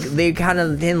it was like they kind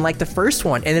of didn't like the first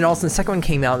one, and then all of a sudden the second one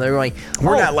came out, and they were like,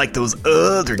 "We're not like those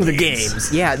other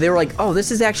games." Yeah, they were like, "Oh,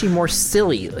 this is actually more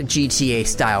silly GTA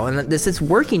style, and this is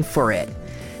working for it."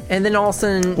 And then all of a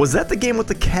sudden, was that the game with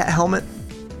the cat helmet,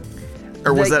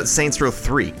 or was that Saints Row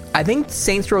 3? I think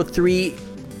Saints Row 3.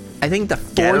 I think the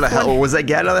fourth Get Out of Hell, one, or was that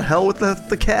Get Out of Hell with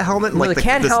the cat helmet? No, like the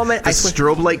cat helmet. The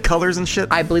strobe light colors and shit.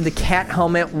 I believe the cat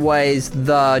helmet was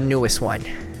the newest one.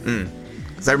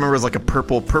 Because I remember it was like a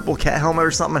purple cat helmet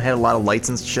or something. It had a lot of lights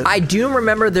and shit. I do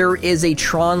remember there is a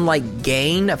Tron-like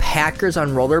gang of hackers on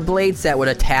rollerblades that would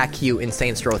attack you in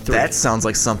Saints Row 3. That sounds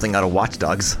like something out of Watch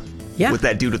Dogs. Yeah. With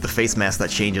that dude with the face mask that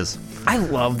changes. I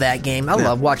love that game. I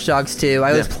love Watch Dogs too.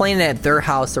 I was playing it at their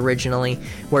house originally,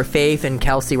 where Faith and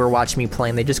Kelsey were watching me play,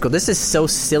 and they just go, "This is so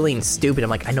silly and stupid." I'm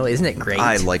like, "I know, isn't it great?"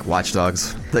 I like Watch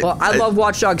Dogs. I love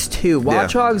Watch Dogs 2.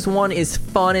 Watch Dogs 1 is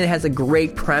fun and it has a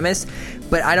great premise,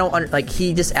 but I don't like.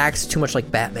 He just acts too much like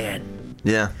Batman.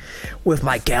 Yeah. With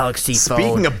my Galaxy phone.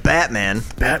 Speaking of Batman,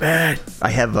 I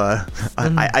have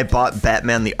I bought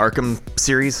Batman the Arkham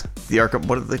series, the Arkham.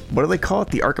 What do they call it?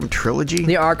 The Arkham trilogy.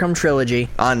 The Arkham trilogy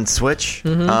on Switch.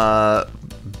 Arkham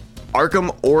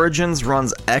Origins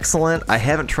runs excellent. I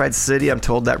haven't tried City. I'm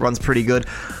told that runs pretty good.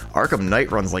 Arkham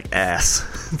Knight runs like ass.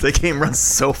 The game runs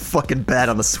so fucking bad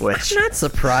on the Switch. I'm not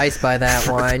surprised by that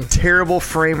one. Terrible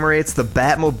frame rates. The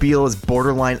Batmobile is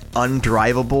borderline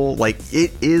undrivable. Like,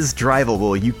 it is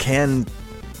drivable. You can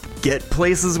get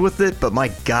places with it, but my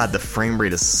god, the frame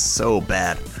rate is so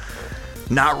bad.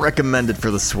 Not recommended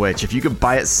for the Switch. If you could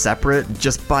buy it separate,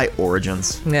 just buy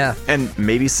Origins. Yeah. And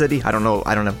maybe City. I don't know.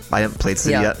 I haven't played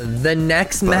City yet. The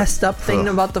next messed up thing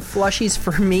about the Flushies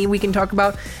for me we can talk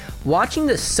about, watching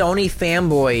the Sony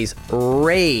fanboys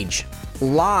rage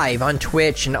live on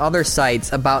Twitch and other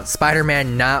sites about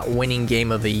Spider-Man not winning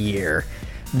Game of the Year.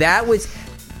 That was...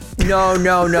 No.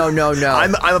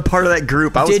 I'm a part of that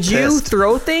group. I was pissed. Did you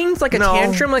throw things like a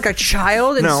tantrum like a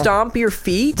child and stomp your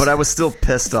feet? But I was still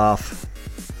pissed off.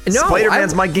 No,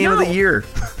 Spider-Man's my game of the year.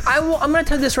 I'm going to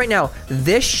tell you this right now.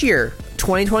 This year,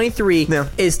 2023,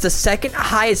 is the second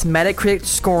highest Metacritic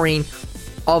scoring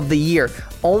of the year.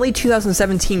 Only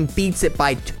 2017 beats it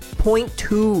by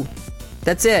 0.2.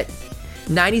 That's it.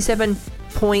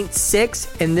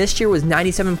 97.6, and this year was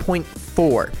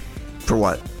 97.4. For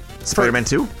what? Spider-Man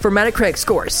 2? For Metacritic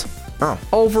scores. Oh.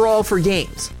 Overall for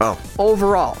games. Oh.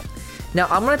 Overall. Now,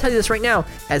 I'm going to tell you this right now.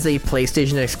 As a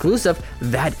PlayStation exclusive,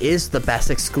 that is the best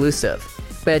exclusive.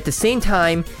 But at the same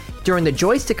time, during the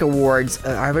Joystick Awards,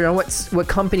 I don't know what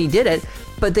company did it,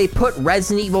 but they put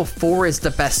Resident Evil 4 as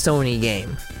the best Sony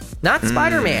game. Not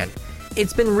Spider-Man.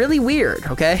 It's been really weird,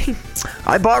 okay?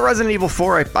 I bought Resident Evil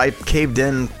 4. I caved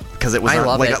in because it was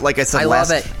like I said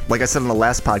last like I said in the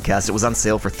last podcast, it was on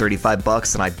sale for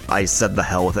 $35 and I said the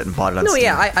hell with it and bought it on Steam.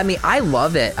 Yeah, I mean I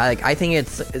love it. I think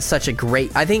it's such a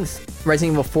great. I think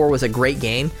Resident Evil 4 was a great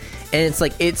game, and it's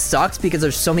like it sucks because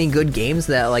there's so many good games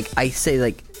that like I say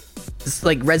like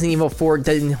Resident Evil 4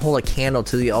 doesn't hold a candle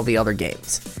to all the other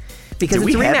games because Did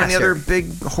it's we a remaster. have any other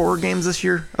big horror games this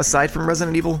year aside from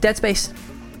Resident Evil? Dead Space.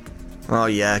 Oh,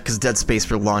 yeah, because Dead Space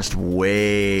were launched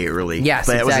way early. Yes,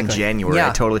 but exactly. It was in January. Yeah.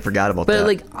 I totally forgot about that. But,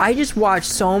 like, I just watched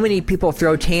so many people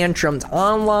throw tantrums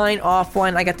online,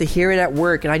 offline. I got to hear it at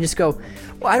work, and I just go,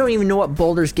 well, I don't even know what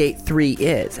Baldur's Gate 3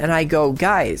 is. And I go,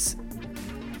 guys,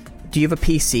 do you have a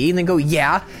PC? And they go,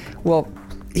 yeah. Well,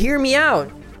 hear me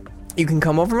out. You can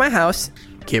come over to my house,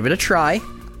 give it a try,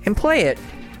 and play it.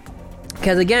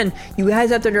 Because, again, you guys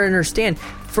have to understand,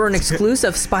 for an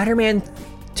exclusive, Spider-Man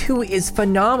 2 is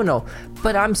phenomenal,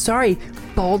 but I'm sorry,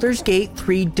 Baldur's Gate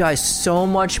 3 does so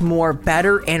much more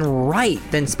better and right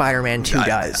than Spider-Man 2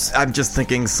 does. I'm just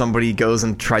thinking somebody goes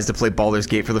and tries to play Baldur's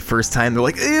Gate for the first time. They're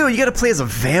like, ew, you gotta play as a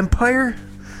vampire?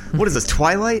 What is this,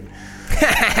 Twilight?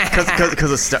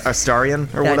 Because of Astarion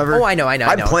or whatever? Oh, I know.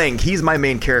 I'm playing. He's my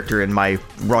main character in my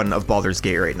run of Baldur's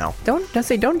Gate right now. Don't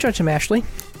judge him, Ashley.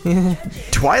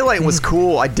 Twilight was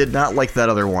cool. I did not like that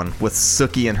other one with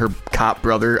Suki and her cop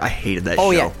brother. I hated that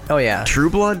show. Oh yeah.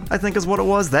 True Blood, I think is what it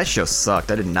was. That show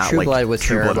sucked. I did not like True Blood was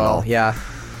terrible. Blood at all. Yeah.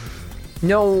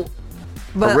 No.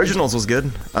 But Originals was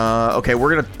good. Okay,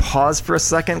 we're gonna pause for a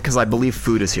second because I believe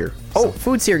food is here. Oh,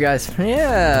 food's here, guys.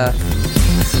 Yeah.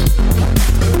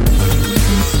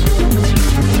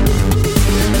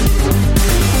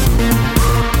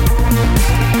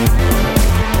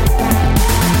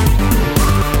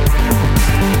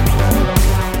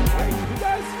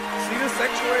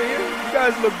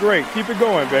 Look great. Keep it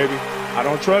going, baby. I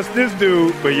don't trust this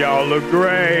dude, but y'all look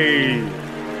great.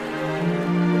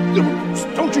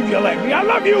 Don't you yell at me. I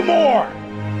love you more.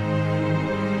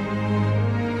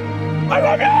 I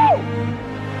love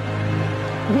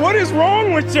you. What is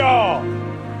wrong with y'all?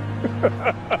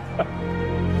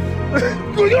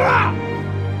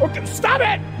 Okay, stop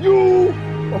it. You.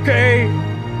 Okay.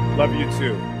 Love you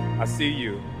too. I see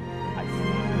you.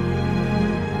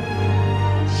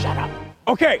 Shut up.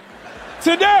 Okay.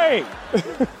 Today,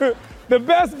 the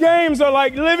best games are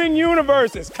like living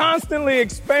universes, constantly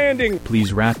expanding.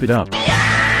 Please wrap it up.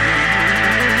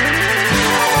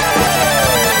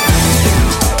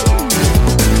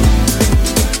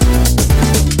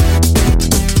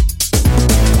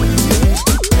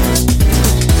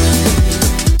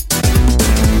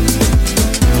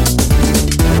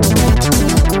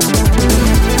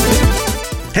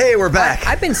 Hey, we're back.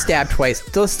 I've been stabbed twice.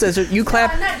 Those scissors. You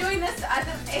clap. I'm not doing this.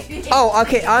 Oh,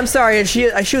 okay. I'm sorry. And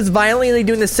she was violently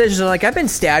doing the scissors. I'm like, I've been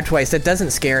stabbed twice. That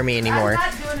doesn't scare me anymore. I'm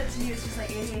not doing it to you. It's just like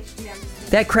ADHD.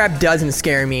 That crap doesn't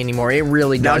scare me anymore. It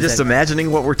really doesn't. Now, just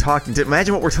imagine what we're talking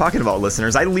about,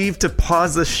 listeners. I leave to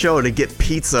pause the show to get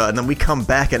pizza, and then we come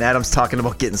back, and Adam's talking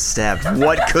about getting stabbed.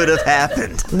 What could have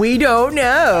happened? We don't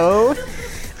know.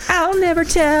 I'll never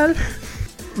tell.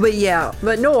 But yeah,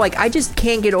 but no, like I just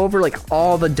can't get over like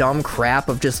all the dumb crap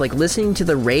of just like listening to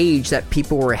the rage that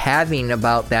people were having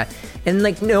about that, and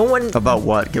like no one about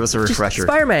what? Give us a refresher.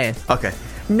 Spider-Man. Okay.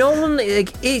 No one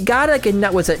it got like a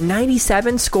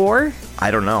 97 score.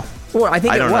 I don't know. Well, I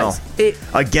think it was.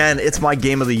 Again, it's my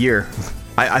game of the year.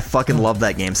 I fucking love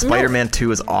that game. Spider-Man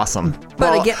 2 is awesome.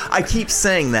 But again, I keep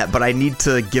saying that, but I need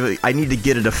to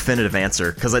get a definitive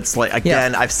answer because it's like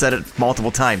I've said it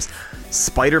multiple times.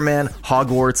 Spider-Man,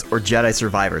 Hogwarts, or Jedi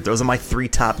Survivor. Those are my 3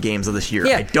 top games of this year.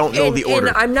 Yeah, I don't know the order.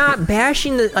 And I'm not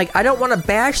bashing I don't want to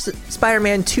bash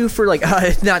Spider-Man 2 for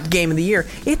it's not the game of the year.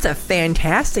 It's a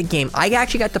fantastic game. I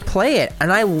actually got to play it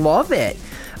and I love it.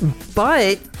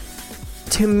 But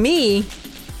to me,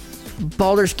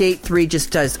 Baldur's Gate 3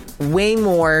 just does way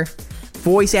more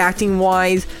voice acting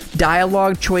wise,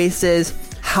 dialogue choices,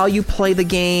 how you play the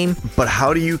game. But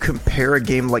how do you compare a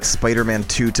game like Spider-Man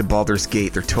 2 to Baldur's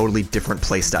Gate? They're totally different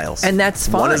play styles. And that's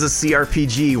fine. One is a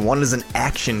CRPG, one is an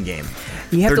action game.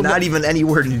 They're not even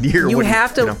anywhere near. You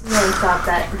have to. Really thought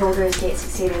that Baldur's Gate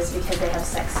succeeded is because they have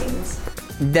sex scenes.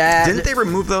 Didn't they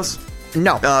remove those?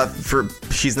 No.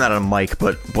 She's not on a mic,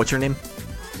 but what's your name?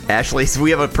 Ashley, so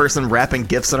we have a person wrapping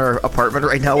gifts in our apartment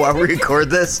right now while we record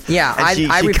this. Yeah, and she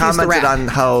refuse commented to wrap. on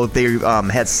how they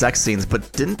had sex scenes,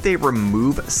 but didn't they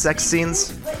remove sex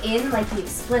scenes? They put in the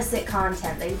explicit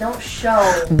content. They don't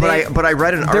show. But I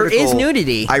read an article. There is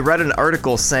nudity. I read an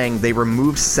article saying they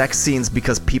removed sex scenes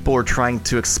because people were trying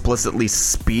to explicitly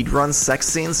speedrun sex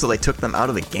scenes, so they took them out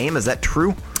of the game. Is that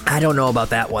true? I don't know about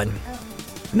that one.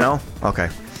 No? Okay.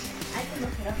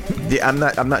 Yeah,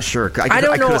 I'm not sure. I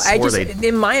don't know.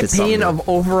 In my opinion of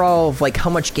overall of how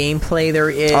much gameplay there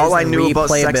is. All I knew about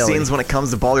sex scenes when it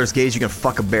comes to Baldur's Gate is you can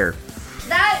fuck a bear.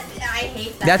 I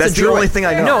hate that. That's the only thing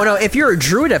I know. No. If you're a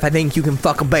druid, I think you can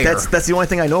fuck a bear. That's the only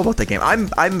thing I know about that game. I'm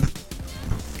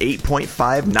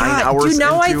 8.5, 9 hours. Dude,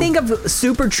 now into... I think of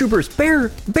Super Troopers. Bear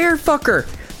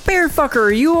fucker.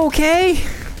 Are you okay?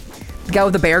 The guy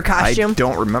with the bear costume. I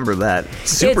don't remember that.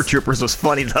 Super Troopers was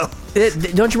funny though.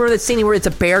 Don't you remember that scene where it's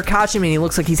a bear costume and he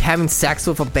looks like he's having sex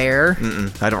with a bear?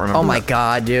 I don't remember. Oh my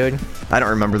god, dude! I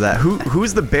don't remember that.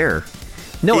 Who's the bear?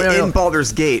 In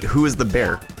Baldur's Gate, who is the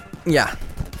bear? Yeah.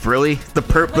 Really?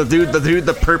 The dude,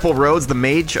 the purple roads, the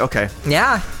mage. Okay.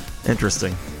 Yeah.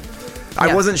 Interesting.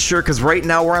 I wasn't sure because right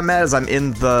now where I'm at is I'm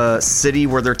in the city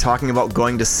where they're talking about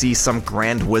going to see some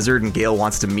grand wizard and Gale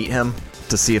wants to meet him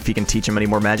to see if he can teach him any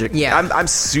more magic. Yeah. I'm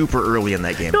super early in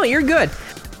that game. No, you're good.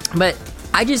 But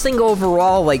I just think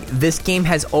overall, this game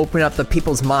has opened up the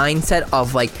people's mindset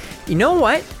of you know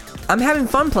what? I'm having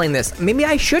fun playing this. Maybe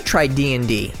I should try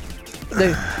D&D.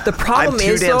 The problem is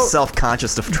I'm too damn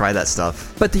self-conscious to try that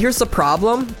stuff. But here's the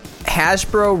problem.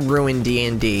 Hasbro ruined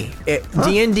D&D.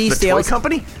 D&D the sales toy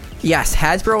company? Yes,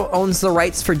 Hasbro owns the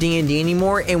rights for D&D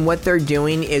anymore, and what they're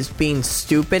doing is being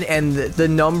stupid, and the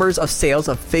numbers of sales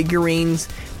of figurines,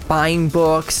 buying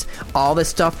books, all this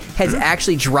stuff has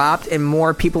actually dropped, and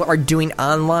more people are doing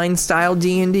online style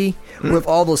D&D with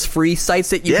all those free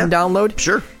sites that you can download.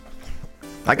 Sure.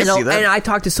 I can see that. And I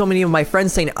talked to so many of my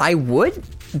friends saying I would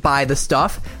buy the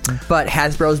stuff, but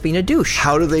Hasbro's being a douche.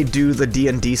 How do they do the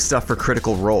D&D stuff for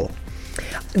Critical Role?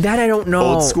 That I don't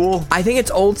know. Old school? I think it's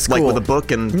old school. Like with a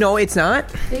book and... No, it's not.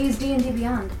 They use D&D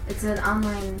Beyond. It's an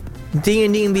online...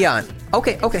 D&D and Beyond.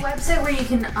 Okay. It's a website where you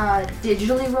can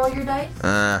digitally roll your dice.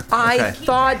 I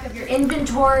thought... Keep track of your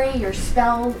inventory, your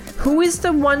spell... Who is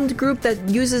the one group that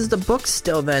uses the books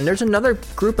still then? There's another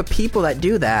group of people that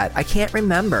do that. I can't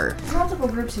remember. There's multiple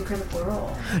groups in Critical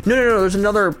Role. No. There's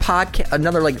another podcast,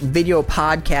 another video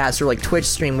podcast or Twitch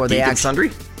stream where they actually...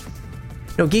 Sundry?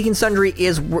 No, Geek and Sundry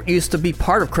used to be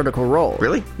part of Critical Role.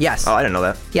 Really? Yes. Oh, I didn't know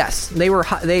that. Yes, they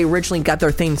originally got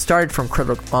their thing started from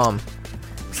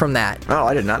from that. Oh,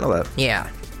 I did not know that. Yeah.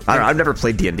 I don't know. I've never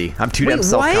played D&D. I'm too damn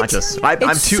self-conscious. Dude.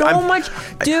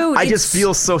 I just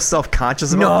feel so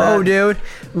self-conscious about that. No, dude.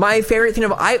 My favorite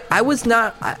thing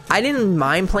I didn't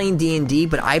mind playing D&D,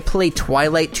 but I played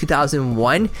Twilight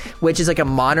 2001, which is a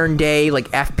modern day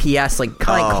FPS,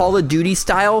 kind of Call of Duty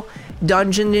style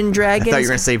Dungeons and Dragons. I thought you were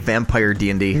gonna say Vampire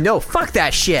D&D. No, fuck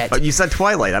that shit. You said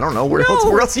Twilight. I don't know where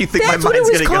else do you think my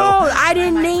mind's gonna go? I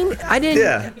didn't name it. I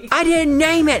didn't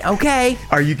name it. Okay.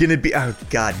 Are you gonna be? Oh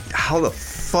God, how the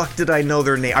fuck did I know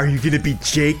their name? Are you gonna be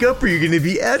Jacob or are you gonna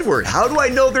be Edward? How do I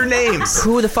know their names?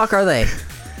 Who the fuck are they?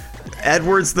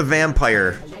 Edward's the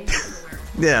vampire.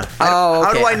 Yeah. Oh, okay.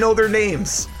 How do I know their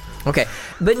names? Okay,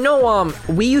 but no,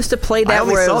 we used to play that. I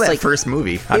only where saw it was that like first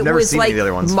movie. I've never seen any of the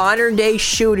other ones. Modern day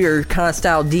shooter kind of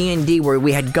style D&D where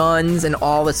we had guns and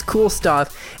all this cool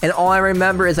stuff. And all I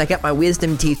remember is I got my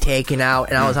wisdom teeth taken out,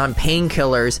 and I was on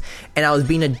painkillers, and I was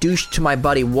being a douche to my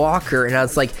buddy Walker, and I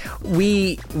was like,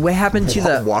 what happened to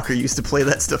the Walker used to play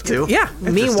that stuff too? Yeah,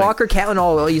 me and Walker, Catlin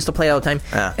all used to play all the time.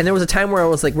 Yeah. And there was a time where I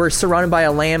was like, we're surrounded by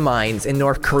landmines in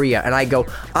North Korea, and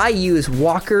I use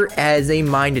Walker as a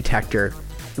mine detector.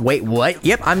 Wait, what?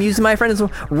 Yep, I'm using my friend's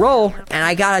roll, and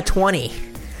I got a 20.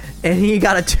 And he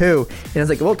got a 2. And I was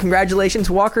like, well, congratulations,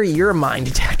 Walker, you're a mine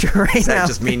detector right Does now. that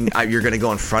just mean you're going to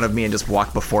go in front of me and just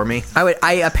walk before me?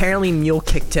 I apparently mule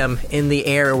kicked him in the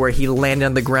air where he landed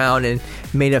on the ground and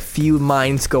made a few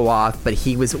mines go off, but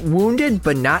he was wounded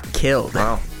but not killed.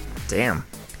 Wow, damn.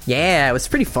 Yeah, it was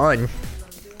pretty fun.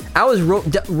 I was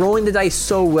rolling the dice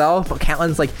so well, but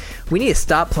Catlin's like, we need to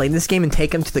stop playing this game and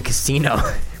take him to the casino.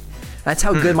 That's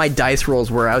how good my dice rolls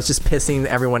were. I was just pissing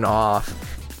everyone off.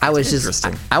 I was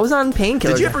I was on painkillers.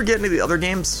 Did you ever get into the other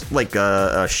games like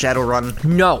Shadowrun?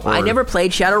 No, I never played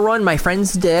Shadowrun. My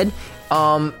friends did.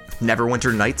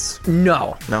 Neverwinter Nights?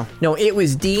 No, it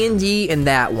was D&D and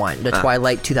that one, the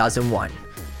Twilight 2001.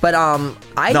 But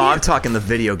I'm talking the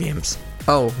video games.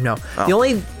 Oh no, the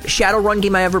only Shadowrun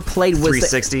game I ever played was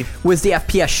 360 was the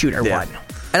FPS shooter one,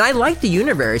 and I liked the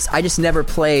universe. I just never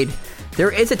played.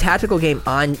 There is a tactical game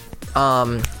on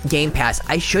Game Pass.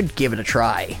 I should give it a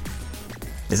try.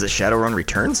 Is it Shadowrun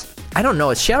Returns? I don't know.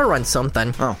 It's Shadowrun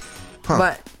something. Oh. Huh.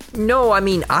 But no, I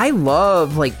mean, I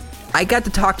love, like, I got to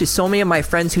talk to so many of my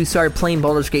friends who started playing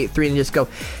Baldur's Gate 3 and just go,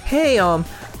 hey,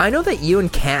 I know that you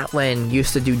and Catlin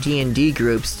used to do D&D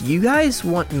groups. Do you guys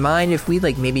mind if we,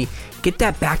 like, maybe get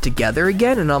that back together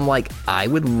again? And I'm like, I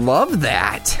would love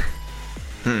that.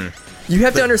 You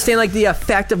have to understand, like, the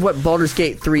effect of what Baldur's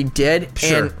Gate 3 did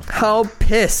and how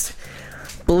pissed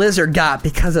Blizzard got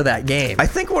because of that game. I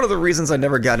think one of the reasons I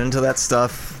never got into that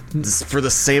stuff is for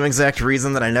the same exact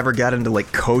reason that I never got into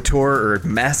like KOTOR or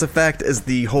Mass Effect is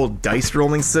the whole dice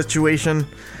rolling situation.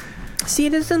 See,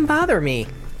 it doesn't bother me.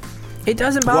 It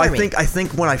doesn't bother me. I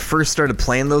think when I first started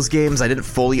playing those games, I didn't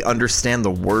fully understand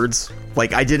the words.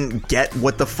 Like, I didn't get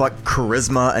what the fuck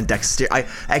charisma and dexterity... I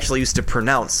actually used to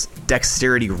pronounce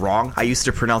dexterity wrong. I used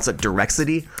to pronounce it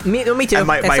direxity. Me too.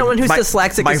 And someone who's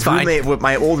dyslexic is fine.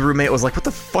 My old roommate was like, what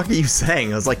the fuck are you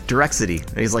saying? I was like, direxity.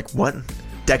 And he's like, what?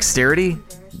 Dexterity?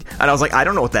 And I was like, I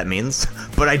don't know what that means,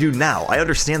 but I do now. I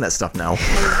understand that stuff now.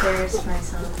 I embarrassed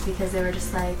myself because they were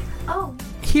just like, oh.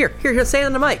 Here, say it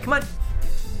on the mic. Come on.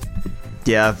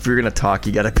 Yeah, if you're going to talk,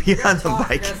 you got to be on the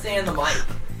mic. You gotta say on the mic.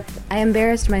 I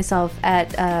embarrassed myself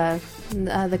at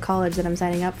the college that I'm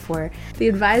signing up for. The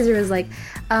advisor was like,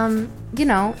 you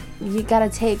know, you gotta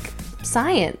take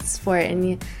science for it,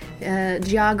 and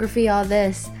geography, all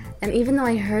this. And even though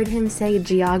I heard him say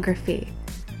geography,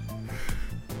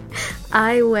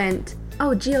 I went,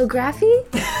 oh, geography?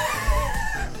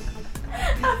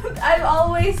 I've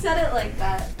always said it like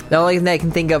that. The only thing I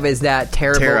can think of is that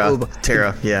terrible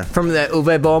Tara, yeah. From the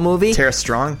Uwe Boll movie. Tara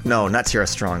Strong? No, not Tara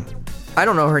Strong. I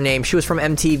don't know her name. She was from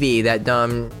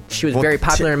MTV. She was very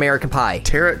popular in American Pie.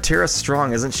 Tara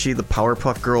Strong, isn't she the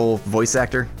Powerpuff Girl voice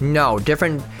actor? No,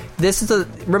 different. This is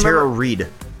Tara Reid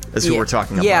is who we're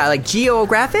talking about. Yeah, like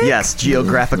geographic? Yes,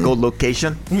 geographical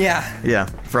location. Yeah,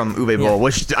 from Uwe Boll.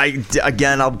 Which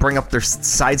I'll bring up their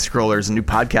side scrollers, a new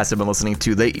podcast I've been listening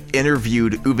to. They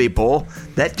interviewed Uwe Boll.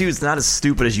 That dude's not as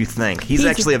stupid as you think. He's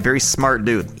actually a very smart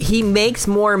dude. He makes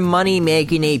more money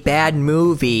making a bad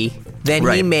movie than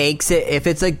he makes it if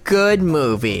it's a good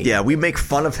movie. Yeah, we make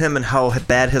fun of him and how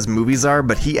bad his movies are,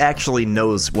 but he actually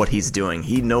knows what he's doing.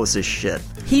 He knows his shit.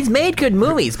 He's made good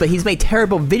movies, but he's made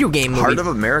terrible video game movies. Heart of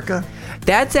America?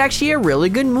 That's actually a really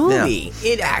good movie.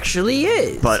 Yeah. It actually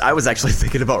is. But I was actually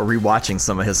thinking about rewatching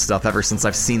some of his stuff ever since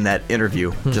I've seen that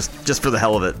interview, just for the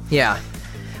hell of it. Yeah.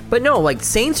 But no, like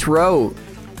Saints Row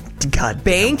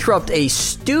bankrupt a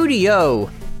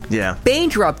studio. Yeah.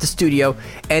 Bankrupt the studio,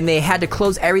 and they had to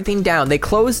close everything down. They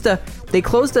closed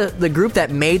the group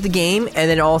that made the game, and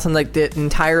then all of a sudden, like, the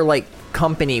entire, like,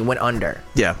 company went under.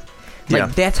 Yeah.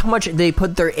 Like, that's how much they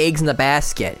put their eggs in the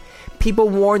basket. People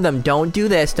warned them, don't do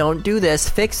this,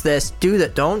 fix this, do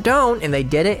that, don't, and they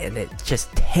did it, and it just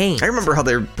tanked. I remember how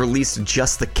they released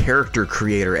just the character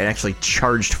creator and actually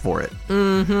charged for it.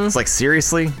 Mm-hmm. It's like,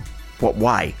 seriously? What?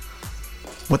 Why?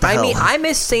 What the hell? I mean, I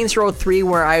miss Saints Row 3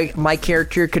 where my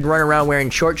character could run around wearing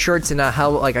short shorts and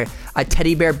a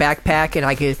teddy bear backpack, and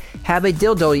I could have a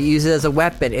dildo, use it as a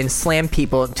weapon, and slam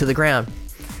people to the ground.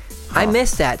 I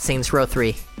miss that, Saints Row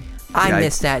 3. I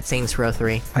missed that Saints Row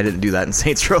 3. I didn't do that in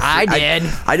Saints Row 3. I did.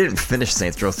 I didn't finish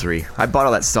Saints Row 3. I bought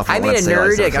all that stuff. I made a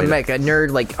nerd. I'm like a nerd,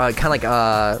 kind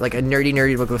of like a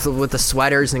nerdy with the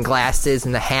sweaters and glasses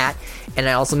and the hat. And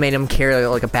I also made him carry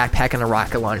like a backpack and a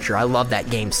rocket launcher. I love that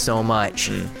game so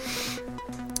much.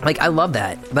 Like, I love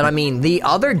that. But I mean, the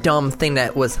other dumb thing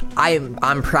that was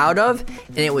I'm proud of,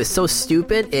 and it was so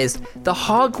stupid, is the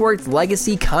Hogwarts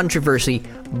Legacy controversy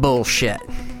bullshit.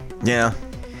 Yeah.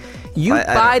 You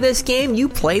buy this game, you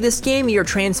play this game, you're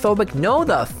transphobic. No,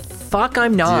 the fuck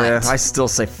I'm not. Yeah, I still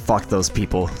say fuck those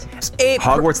people.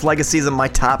 Hogwarts Legacy is in my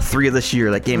top 3 of this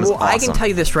year. That game is awesome. I can tell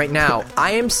you this right now.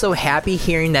 I am so happy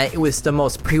hearing that it was the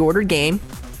most pre-ordered game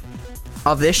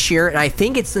of this year, and I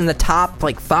think it's in the top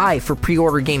 5 for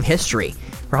pre-order game history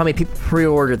for how many people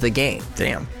pre-ordered the game.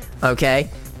 Damn. Okay.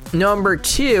 Number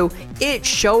 2, it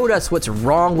showed us what's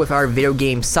wrong with our video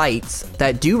game sites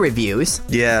that do reviews.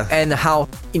 Yeah. And how,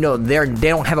 they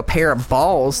don't have a pair of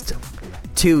balls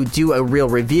to do a real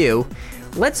review.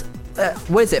 What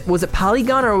is it? Was it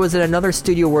Polygon, or was it another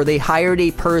studio where they hired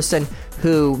a person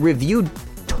who reviewed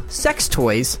sex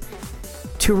toys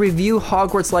to review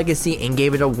Hogwarts Legacy and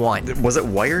gave it a 1? Was it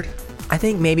Wired? I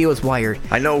think maybe it was Wired.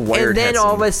 I know Wired. And then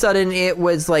all of a sudden it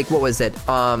was what was it?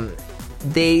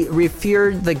 They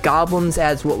referred the goblins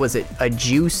as, what was it? A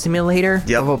Jew simulator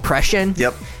of oppression?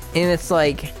 Yep. And it's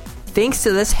like, thanks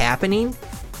to this happening,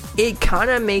 it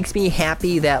kind of makes me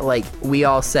happy that we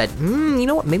all said, you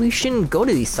know what? Maybe we shouldn't go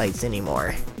to these sites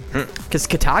anymore. Because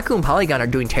Kotaku and Polygon are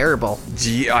doing terrible.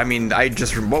 I mean,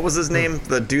 what was his name?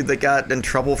 The dude that got in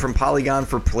trouble from Polygon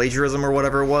for plagiarism or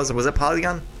whatever it was? Was it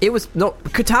Polygon?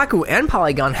 Kotaku and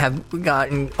Polygon have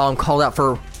gotten called out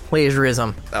for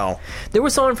plagiarism. Oh. There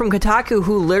was someone from Kotaku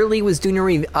who literally was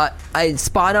doing a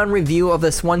spot-on review of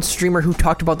this one streamer who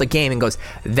talked about the game and goes,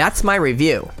 that's my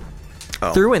review.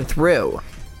 Through and through.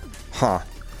 Huh.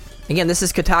 Again, this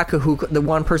is Kotaku, the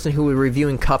one person who was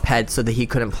reviewing Cuphead so that he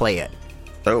couldn't play it.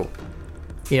 Oh.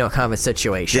 Kind of a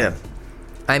situation. Yeah.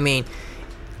 I mean,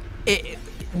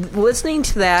 listening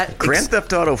to that... Grand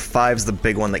Theft Auto 5's the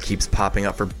big one that keeps popping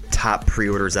up for top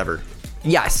pre-orders ever.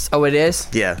 Yes. Oh, it is?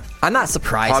 Yeah. I'm not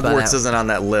surprised by that. Hogwarts isn't on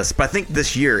that list, but I think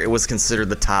this year it was considered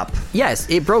the top. Yes,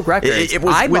 it broke records.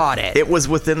 I bought it. It was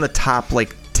within the top,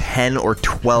 10 or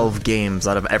 12 games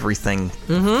out of everything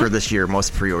for this year,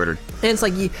 most pre-ordered. And it's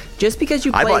like, just because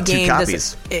you play I bought a game... 2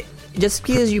 copies. Just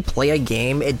because you play a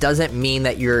game, it doesn't mean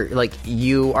that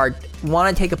you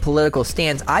want to take a political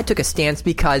stance. I took a stance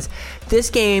because this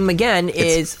game, again,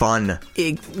 is fun.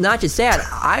 Not just that.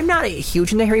 I'm not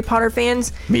huge into Harry Potter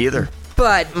fans. Me either.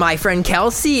 But my friend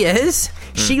Kelsey is.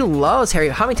 She loves Harry.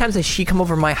 How many times has she come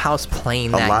over to my house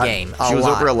playing that game? She was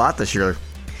over a lot this year.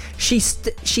 She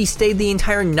stayed the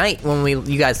entire night when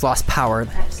you guys lost power.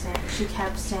 She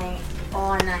kept staying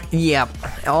all night. Yep,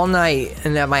 all night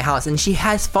at my house, and she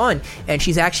has fun, and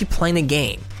she's actually playing a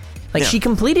game. She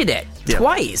completed it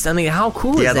twice. I mean, how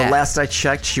cool is that? Yeah, the last I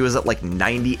checked, she was at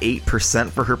 98%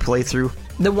 for her playthrough.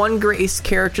 The one Grace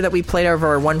character that we played over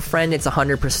our one friend, it's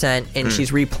 100%, and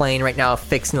she's replaying right now,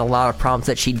 fixing a lot of problems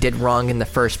that she did wrong in the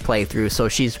first playthrough, so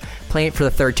she's playing it for the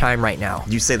 3rd time right now.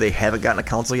 You say they haven't gotten a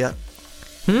console yet?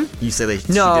 You say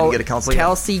she No, didn't get a console yet?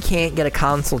 Kelsey can't get a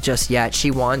console just yet.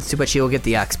 She wants to, but she will get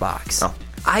the Xbox. Oh.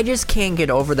 I just can't get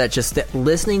over that. Just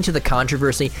listening to the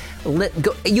controversy.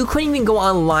 You couldn't even go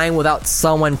online without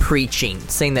someone preaching,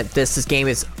 saying that this game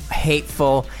is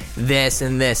hateful, this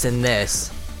and this and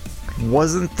this.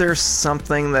 Wasn't there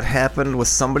something that happened with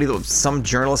some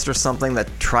journalist or something that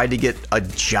tried to get a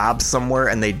job somewhere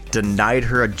and they denied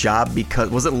her a job because...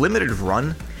 Was it Limited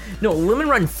Run? No, Limited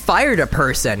Run fired a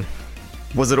person.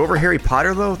 Was it over Harry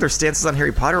Potter, though? Their stances on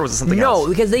Harry Potter, or was it something else? No,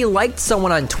 because they liked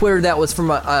someone on Twitter that was from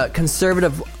a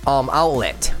conservative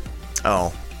outlet.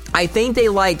 Oh. I think they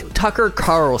liked Tucker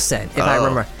Carlson, if I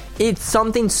remember. It's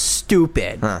something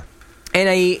stupid. Huh.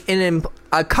 And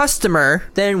a customer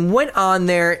then went on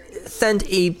there, sent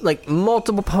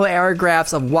multiple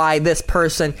paragraphs of why this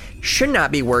person should not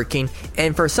be working,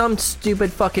 and for some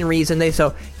stupid fucking reason they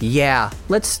said, yeah,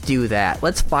 let's do that.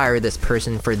 Let's fire this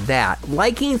person for that.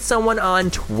 Liking someone on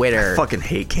Twitter. I fucking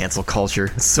hate cancel culture.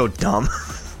 It's so dumb.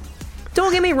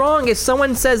 Don't get me wrong, if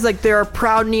someone says they're a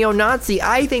proud neo-Nazi,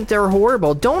 I think they're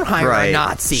horrible. Don't hire a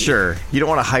Nazi. Sure. You don't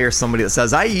want to hire somebody that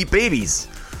says, I eat babies.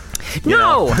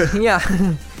 No. Yeah.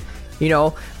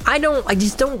 I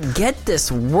just don't get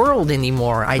this world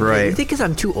anymore. I think because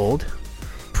I'm too old.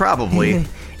 Probably.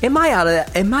 Am I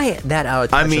that out of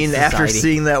touch? I mean, after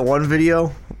seeing that one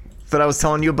video that I was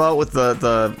telling you about with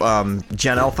the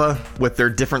Gen Alpha with their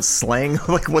different slang,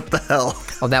 what the hell?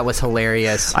 Oh, that was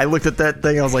hilarious. I looked at that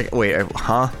thing, I was like, wait,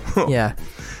 huh? Yeah.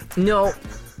 No,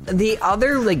 The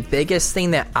other like biggest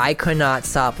thing that I could not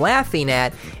stop laughing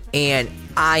at, and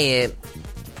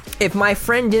if my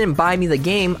friend didn't buy me the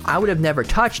game, I would have never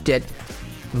touched it.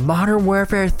 Modern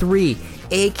Warfare 3,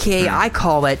 aka I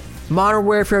call it Modern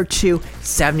Warfare 2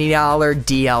 $70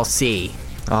 DLC.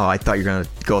 Oh, I thought you were gonna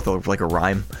go with like a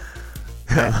rhyme.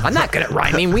 I'm not good at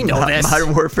rhyming. We know this.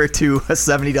 Modern Warfare 2, a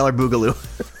 $70 boogaloo.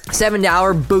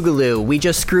 $7 boogaloo. We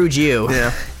just screwed you.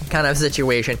 Yeah. Kind of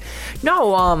situation.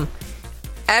 No,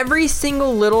 every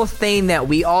single little thing that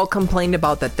we all complained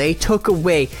about that they took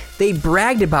away, they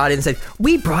bragged about it and said,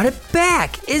 we brought it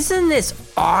back. Isn't this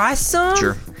awesome?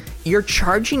 Sure. You're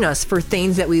charging us for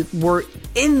things that we were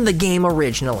in the game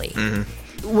originally.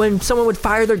 Mm-hmm. When someone would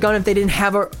fire their gun, if they didn't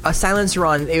have a silencer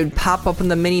on, it would pop up on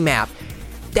the mini-map.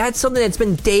 That's something that's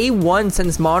been day one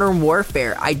since Modern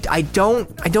Warfare. I don't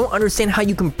understand how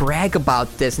you can brag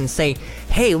about this and say,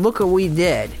 hey, look what we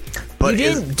did. But you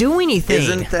didn't do anything.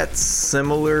 Isn't that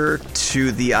similar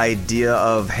to the idea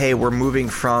of, hey, we're moving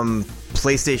from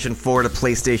PlayStation 4 to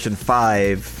PlayStation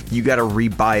 5, you got to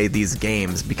rebuy these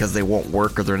games because they won't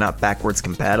work or they're not backwards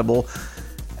compatible?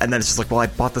 And then it's just like, well, I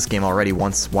bought this game already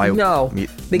once. Why? No,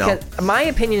 because my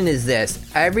opinion is this: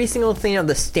 every single thing of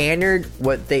the standard,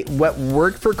 what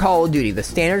worked for Call of Duty, the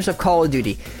standards of Call of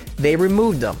Duty, they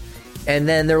removed them, and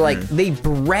then they're like, they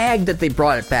bragged that they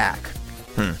brought it back,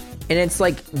 and it's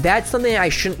like that's something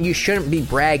you shouldn't be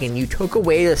bragging. You took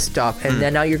away this stuff, and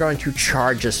then now you're going to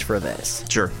charge us for this.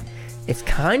 Sure, it's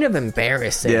kind of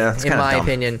embarrassing, in my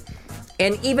opinion.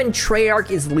 And even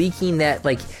Treyarch is leaking that,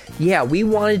 like, yeah, we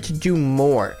wanted to do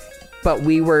more, but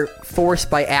we were forced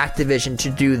by Activision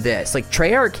to do this. Like,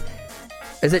 Treyarch,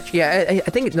 is it? Yeah, I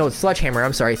think, no, it's Sledgehammer.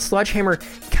 I'm sorry. Sledgehammer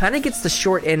kind of gets the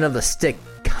short end of the stick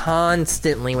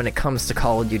constantly when it comes to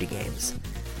Call of Duty games.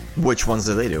 Which ones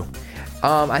do they do?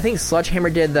 I think Sledgehammer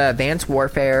did the Advanced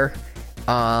Warfare, if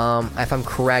I'm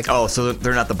correct. Oh, so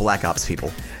they're not the Black Ops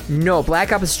people. No,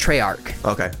 Black Ops is Treyarch.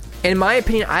 Okay. In my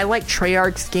opinion, I like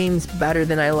Treyarch's games better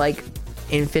than I like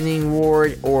Infinity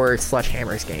Ward or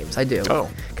Sledgehammer's games. I do. Oh.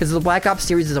 Because the Black Ops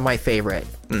series is my favorite.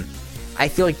 I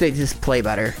feel like they just play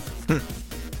better.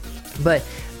 But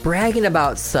bragging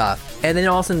about stuff, and then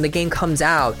all of a sudden the game comes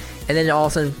out, and then all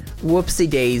of a sudden, whoopsie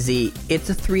daisy, it's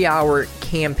a 3-hour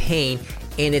campaign,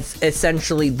 and it's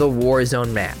essentially the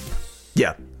Warzone map.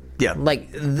 Yeah. Yeah. Like,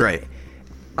 right.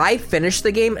 I finished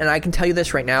the game, and I can tell you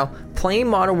this right now. Playing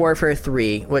Modern Warfare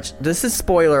 3, which, this is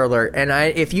spoiler alert, and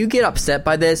if you get upset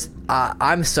by this,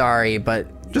 I'm sorry,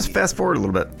 but... Just fast forward a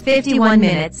little bit. 51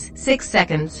 minutes, 6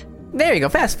 seconds. There you go,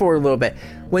 fast forward a little bit.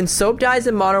 When Soap dies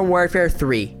in Modern Warfare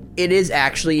 3, it is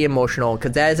actually emotional,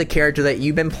 because that is a character that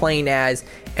you've been playing as,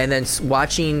 and then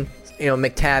watching,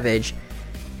 McTavish,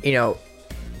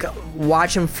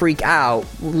 watch him freak out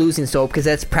losing Soap, because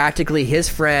that's practically his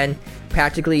friend.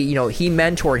 Practically, he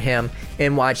mentored him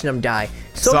and watching him die.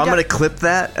 So I'm going to clip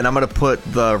that, and I'm going to put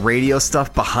the radio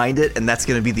stuff behind it, and that's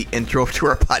going to be the intro to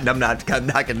our pod. And I'm not going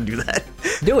to do that.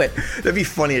 Do it. That'd be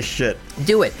funny as shit.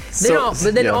 Do it.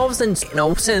 But then all of a sudden,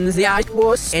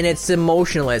 and it's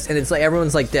emotionless, and it's like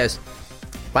everyone's like this.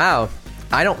 Wow,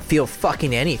 I don't feel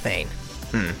fucking anything.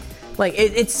 Like,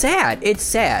 it's sad. It's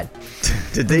sad.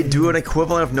 Did they do an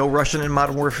equivalent of no Russian in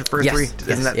Modern Warfare 3?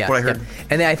 Isn't that what I heard? Yeah.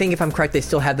 And then I think, if I'm correct, they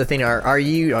still have the thing. Are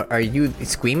you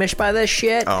squeamish by this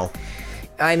shit? Oh,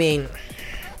 I mean,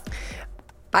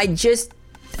 I just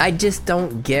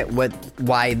don't get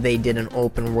why they did an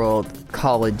open world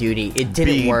Call of Duty. It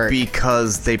didn't work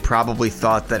because they probably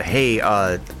thought that, hey,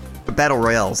 battle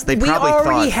royales. We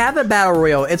already have a battle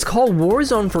royale. It's called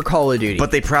Warzone for Call of Duty.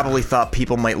 But they probably thought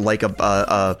people might like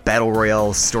a battle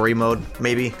royale story mode.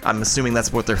 Maybe. I'm assuming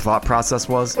that's what their thought process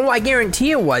was. Oh, I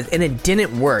guarantee it was, and it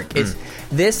didn't work.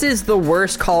 This is the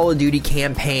worst Call of Duty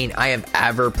campaign I have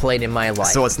ever played in my life.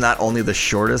 So it's not only the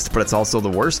shortest, but it's also the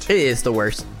worst. It is the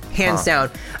worst, hands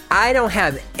down. I don't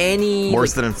have any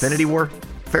worse than Infinity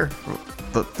Warfare.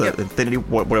 The Infinity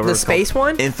whatever. The space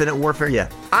one. Infinite Warfare. Yeah.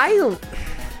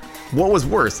 What was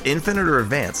worse, Infinite or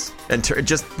Advance? And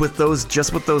just with those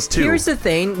two. Here's the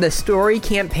thing: the story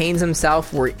campaigns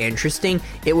themselves were interesting.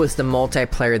 It was the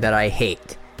multiplayer that I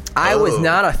hate. I was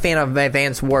not a fan of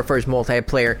Advanced Warfare's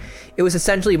multiplayer. It was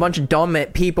essentially a bunch of dumb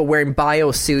people wearing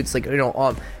bio suits, like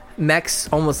mechs,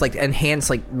 almost like enhanced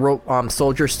like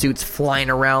soldier suits, flying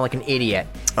around like an idiot.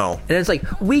 Oh, and it's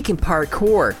like, we can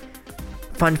parkour.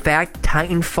 Fun fact: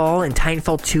 Titanfall and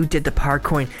Titanfall 2 did the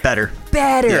parkouring better.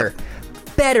 Yep.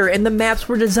 Better, and the maps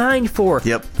were designed for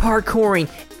parkouring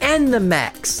and the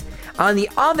mechs. On the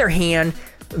other hand,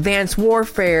 Advanced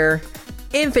Warfare,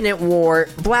 Infinite War,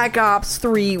 Black Ops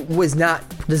 3 was not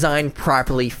designed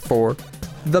properly for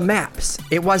the maps.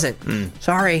 It wasn't.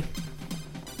 Sorry.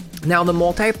 Now the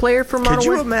multiplayer for Modern Could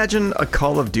you Warfare. imagine a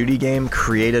Call of Duty game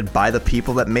created by the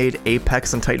people that made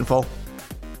Apex and Titanfall?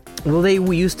 Well, they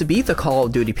used to be the Call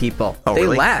of Duty people. Oh, they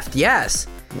really? left. Yes.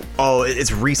 Oh,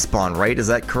 it's Respawn, right? Is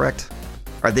that correct?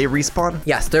 Are they Respawn?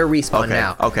 Yes, they're Respawn Okay,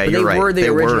 now. okay, But you're right. They were the They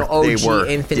original were.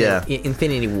 OG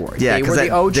Infinity Ward. Yeah, they were because the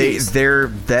OGs. they're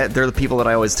the people that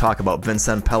I always talk about,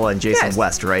 Vincent Pella and Jason Yes.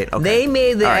 West, right? Okay. They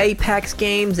made the All right. Apex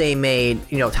games. They made,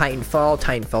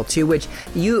 Titanfall 2, which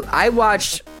I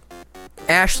watched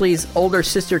Ashley's older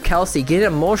sister Kelsey get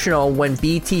emotional when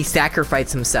BT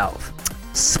sacrificed himself.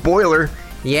 Spoiler.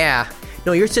 Yeah.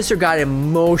 No, your sister got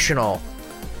emotional.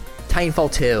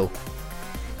 Titanfall 2.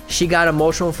 She got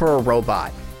emotional for a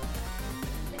robot.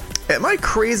 Am I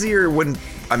crazier when,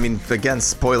 again,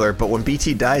 spoiler, but when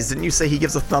BT dies, didn't you say he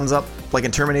gives a thumbs up like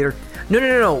in Terminator?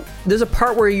 No. There's a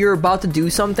part where you're about to do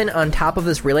something on top of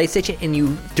this relay station and you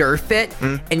derf it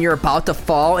and you're about to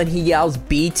fall and he yells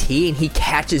BT and he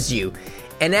catches you.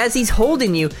 And as he's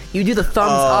holding you, you do the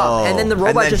thumbs up and then the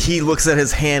robot and then he looks at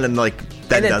his hand and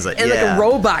does it. And yeah. like a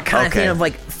robot kind of Okay. thing of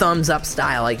like thumbs up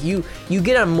style. Like you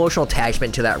get an emotional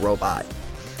attachment to that robot.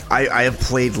 I have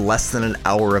played less than an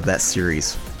hour of that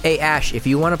series. Hey Ash, if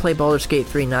you want to play Baldur's Gate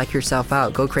 3, knock yourself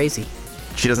out. Go crazy.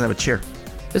 She doesn't have a chair.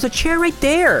 There's a chair right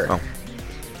there. Oh.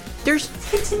 There's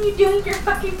Continue doing your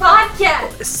fucking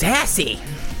podcast. sassy.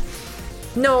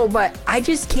 No, but I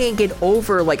just can't get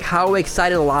over like how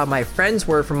excited a lot of my friends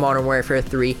were for Modern Warfare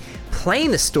 3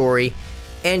 playing the story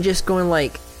and just going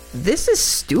like, this is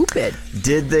stupid.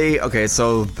 Did they? Okay,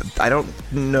 so I don't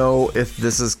know if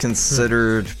this is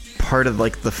considered part of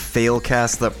like the fail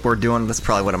cast that we're doing. That's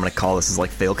probably what I'm going to call this, is like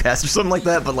fail cast or something like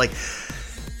that. But like,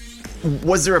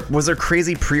 was there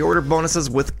crazy pre-order bonuses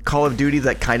with Call of Duty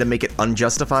that kind of make it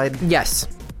unjustified? Yes.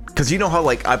 Because you know how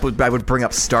like I would bring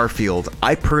up Starfield.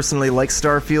 I personally like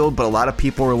Starfield, but a lot of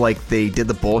people were like, they did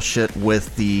the bullshit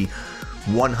with the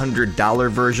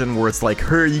 $100 version where it's like,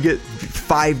 hey, you get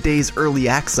 5 days early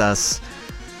access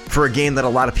for a game that a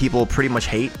lot of people pretty much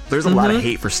hate. There's a lot of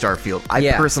hate for Starfield.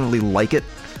 I personally like it,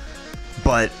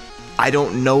 but I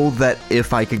don't know that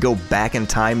if I could go back in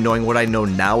time knowing what I know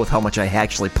now with how much I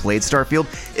actually played Starfield,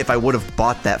 if I would have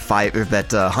bought that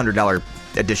 $100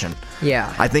 edition.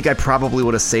 Yeah. I think I probably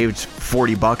would have saved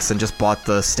 $40 and just bought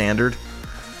the standard.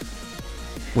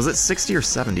 Was it $60 or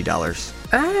 $70?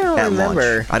 I don't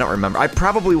remember. Launch? I don't remember. I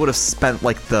probably would have spent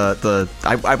like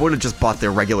I would have just bought the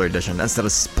regular edition instead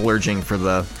of splurging for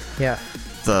the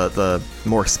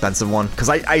more expensive one, because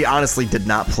I honestly did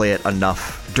not play it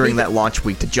enough during that launch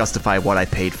week to justify what I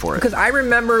paid for it. Because I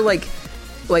remember like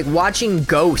watching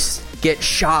Ghost get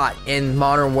shot in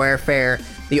Modern Warfare,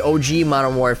 the OG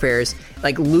Modern Warfares,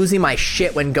 like losing my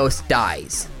shit when Ghost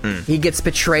dies. He gets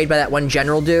betrayed by that one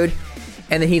general dude.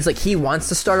 And then he's like, he wants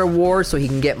to start a war so he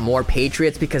can get more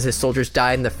patriots because his soldiers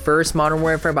died in the first Modern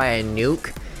Warfare by a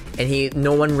nuke. And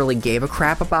no one really gave a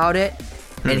crap about it.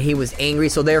 And he was angry,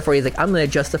 so therefore he's like, I'm going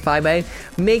to justify by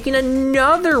making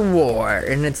another war.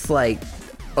 And it's like,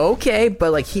 okay,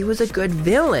 but like he was a good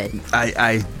villain.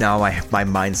 Now my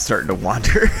mind's starting to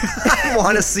wander. I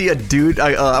want to see a dude.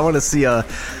 I want to see a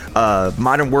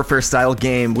Modern Warfare style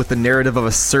game with the narrative of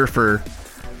a surfer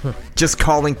just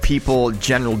calling people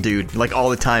General Dude, like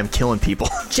all the time, killing people.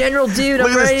 General Dude, I'm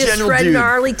Look at ready this to General shred Dude.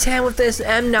 gnarly 10 with this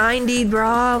M90,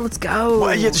 bro. Let's go.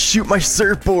 Why you have to shoot my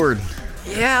surfboard?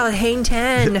 Yeah, hang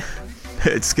 10.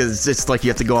 It's because it's like you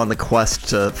have to go on the quest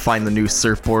to find the new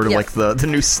surfboard or Yeah. like the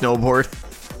new snowboard.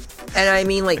 And I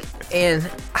mean, like, and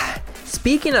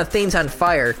speaking of things on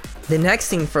fire, the next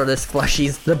thing for this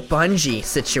Flushies, the Bungie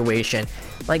situation.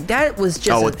 Like, that was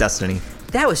just... with Destiny.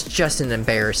 That was just an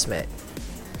embarrassment.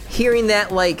 Hearing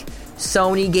that, like,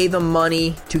 Sony gave them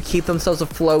money to keep themselves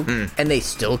afloat, and they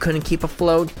still couldn't keep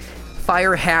afloat,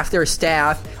 fire half their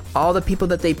staff, all the people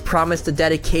that they promised to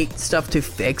dedicate stuff to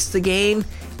fix the game,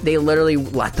 they literally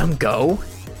let them go.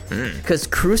 Because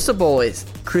Crucible is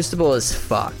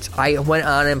fucked. I went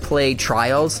on and played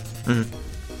Trials.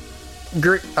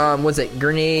 Was it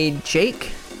Grenade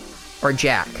Jake or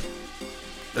Jack?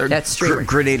 That's streamer.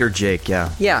 Grenader Jake, yeah.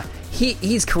 Yeah,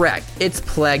 he's correct. It's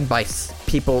plagued by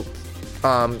people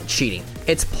cheating.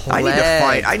 It's plagued.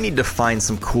 I need to find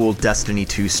some cool Destiny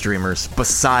 2 streamers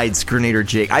besides Grenader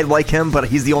Jake. I like him, but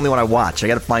he's the only one I watch. I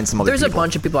gotta find some other There's people. a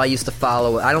bunch of people I used to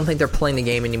follow. I don't think they're playing the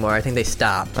game anymore. I think they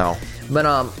stopped. Oh.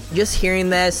 But just hearing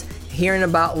this, hearing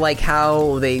about like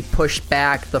how they pushed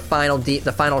back the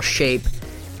final shape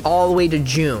all the way to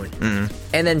June,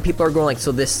 and then people are going like,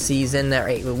 so this season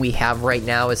that we have right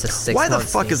now is a 6 Why the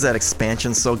month fuck season. is that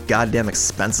expansion so goddamn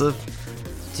expensive?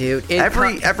 Dude,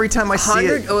 Every time I see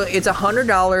it, it's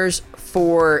 $100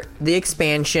 for the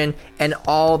expansion and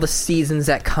all the seasons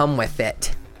that come with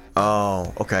it.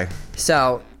 Oh, okay.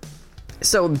 So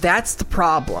that's the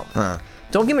problem. Huh.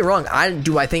 Don't get me wrong.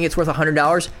 Do I think it's worth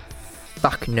 $100?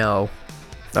 Fuck no.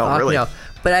 Oh, Fuck really? no.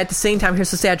 But at the same time,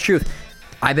 here's the sad truth.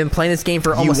 I've been playing this game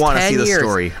for almost 10 years. You want to see the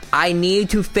story. I need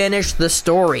to finish the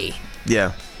story.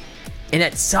 Yeah. And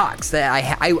it sucks that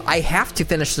I have to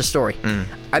finish the story.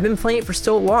 I've been playing it for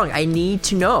so long. I need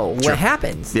to know what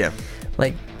happens. Yeah.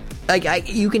 Like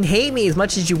you can hate me as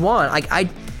much as you want.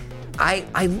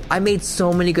 I made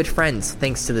so many good friends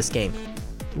thanks to this game.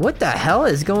 What the hell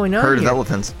is going on Herd here? of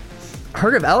elephants.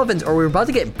 Herd of elephants, or we were about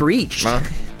to get breached.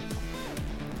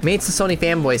 Maybe it's the Sony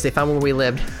fanboys. They found where we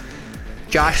lived.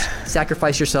 Josh,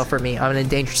 sacrifice yourself for me. I'm an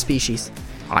endangered species.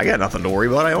 I got nothing to worry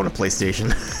about. I own a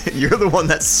PlayStation. You're the one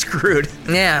that's screwed.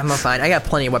 Yeah, I'm fine. I got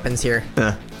plenty of weapons here.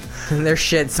 They're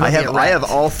shit. I have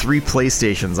all 3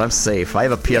 PlayStations. I'm safe. I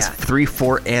have a PS3,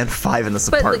 4, and 5 in this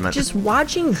apartment. Like, just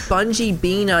watching Bungie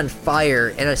being on fire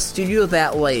in a studio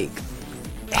that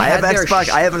I have Xbox.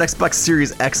 I have an Xbox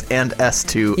Series X and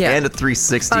S2 and a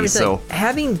 360. So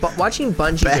watching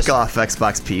Bungie back off,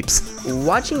 Xbox peeps.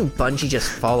 Watching Bungie just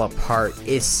fall apart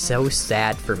is so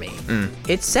sad for me.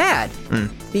 It's sad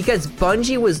because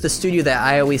Bungie was the studio that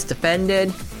I always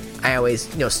defended. I always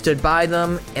stood by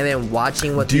them, and then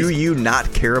watching what. Do you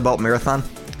not care about Marathon?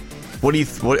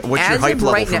 What's your hype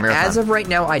level for Marathon? As of right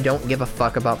now, I don't give a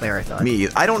fuck about Marathon. Me,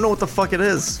 I don't know what the fuck it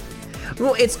is.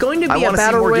 Well, it's going to be a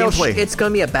battle royale. It's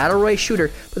going to be a battle royale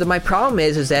shooter. But my problem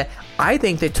is that I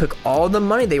think they took all the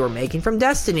money they were making from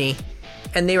Destiny,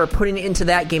 and they were putting it into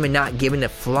that game and not giving a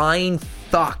flying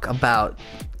fuck about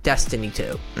Destiny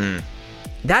 2.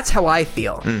 That's how I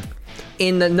feel.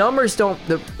 And the numbers don't.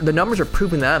 The numbers are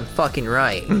proving that I'm fucking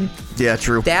right. Yeah,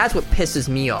 true. That's what pisses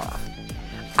me off.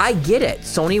 I get it.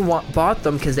 Sony bought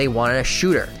them because they wanted a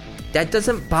shooter. That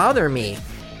doesn't bother me.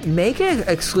 Make it an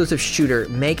exclusive shooter.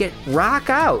 Make it rock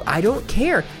out. I don't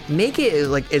care. Make it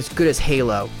as good as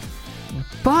Halo.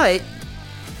 But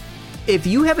if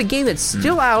you have a game that's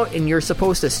still out and you're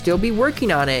supposed to still be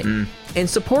working on it and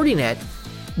supporting it,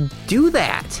 do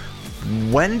that.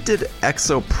 When did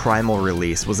Exo Primal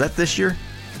release? Was that this year?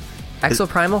 Exo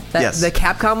Primal? Yes. The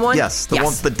Capcom one? Yes. The one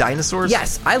with the dinosaurs?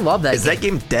 Yes. I love that Is that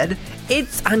game dead?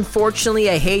 It's unfortunately,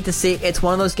 I hate to say, it's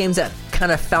one of those games that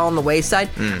kind of fell on the wayside.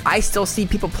 I still see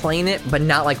people playing it, but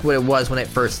not like what it was when it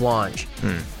first launched.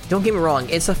 Don't get me wrong,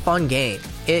 it's a fun game.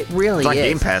 It really is. It's on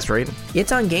Game Pass, right?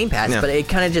 It's on Game Pass, but it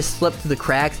kind of just slipped through the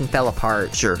cracks and fell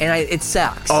apart. Sure. And it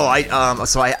sucks. Oh, I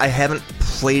haven't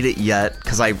played it yet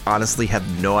because I honestly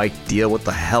have no idea what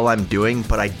the hell I'm doing,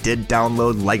 but I did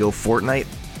download Lego Fortnite.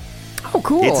 Oh,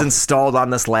 cool. It's installed on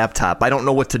this laptop. I don't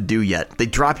know what to do yet. They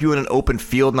drop you in an open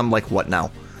field, and I'm like, what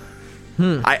now?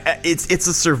 It's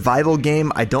a survival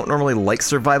game. I don't normally like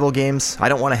survival games. I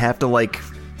don't want to have to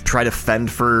try to fend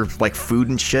for food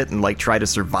and shit and try to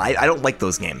survive. I don't like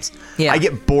those games. Yeah. I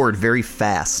get bored very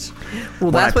fast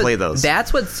when I play those.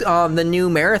 That's what the new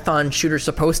Marathon shooter's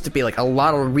supposed to be, a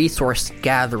lot of resource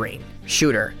gathering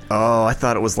shooter. Oh, I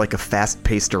thought it was like a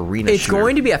fast-paced arena It's shooter.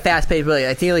 going to be a fast-paced, but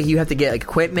I feel like you have to get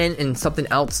equipment and something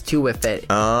else too with it.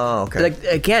 Oh, okay.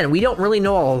 Again, we don't really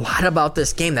know a lot about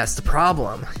this game. That's the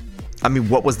problem. I mean,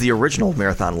 what was the original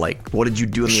Marathon like? What did you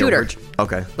do in the original?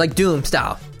 Okay. Like Doom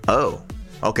style. Oh,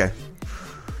 okay.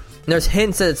 And there's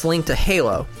hints that it's linked to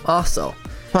Halo also.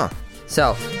 Huh.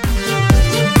 So...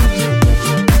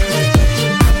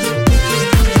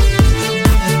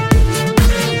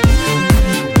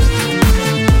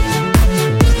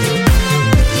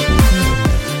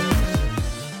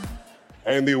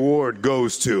 And the award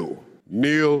goes to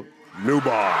Neil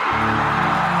Newbar.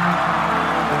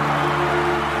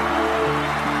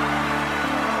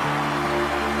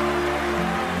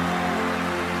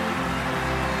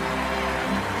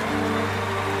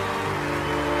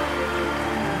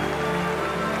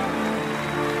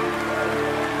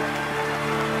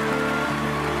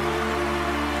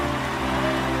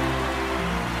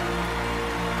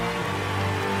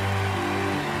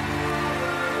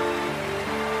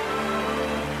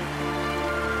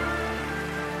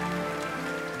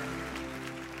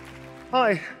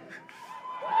 Hi.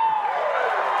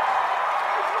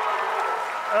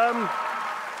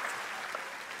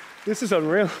 This is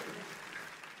unreal.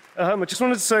 I just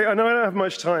wanted to say, I know I don't have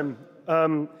much time.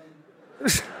 But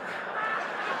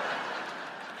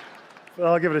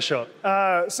I'll give it a shot.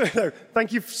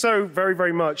 Thank you so very,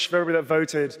 very much for everybody that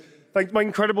voted. Thank my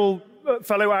incredible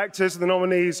fellow actors and the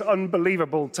nominees.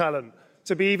 Unbelievable talent.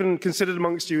 To be even considered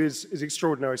amongst you is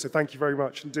extraordinary, so thank you very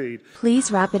much indeed. Please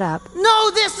wrap it up.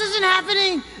 No, this isn't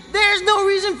happening! There's no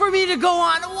reason for me to go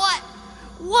on. What?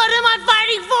 What am I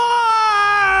fighting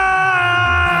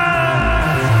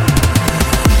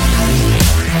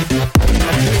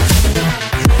for?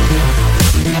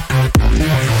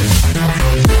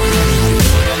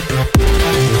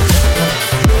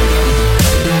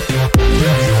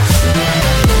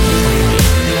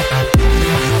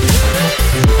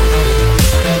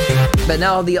 But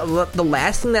now the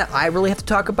last thing that I really have to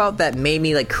talk about that made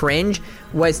me like cringe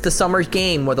was the summer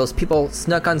game where those people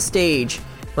snuck on stage.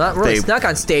 Well, not really snuck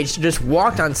on stage, just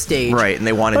walked on stage. Right, and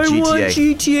they wanted GTA. I want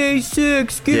GTA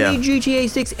 6, give me GTA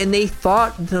 6. And they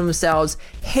thought to themselves,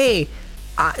 hey,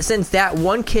 since that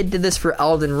one kid did this for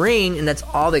Elden Ring, and that's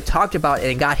all they talked about, and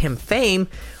it got him fame,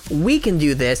 we can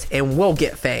do this, and we'll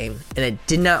get fame. And it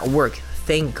did not work,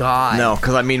 thank God. No,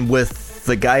 because, I mean, with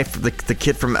the guy, the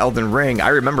kid from Elden Ring, I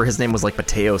remember his name was like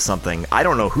Mateo something. I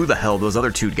don't know who the hell those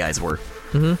other two guys were.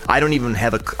 Mm-hmm. I don't even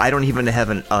have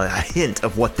a hint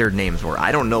of what their names were.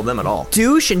 I don't know them at all.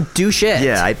 Douche and douchette.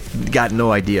 Yeah, I got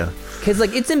no idea. Because,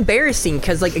 like, it's embarrassing.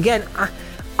 Because, like, again,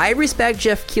 I respect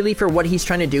Jeff Keighley for what he's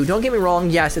trying to do. Don't get me wrong.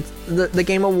 Yes, it's the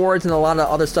Game Awards and a lot of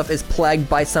other stuff is plagued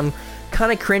by some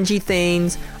kind of cringy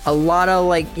things. A lot of,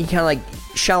 like, you kind of, like,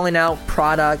 shelling out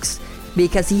products.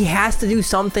 Because he has to do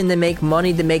something to make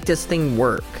money to make this thing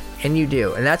work. And you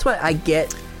do. And that's what I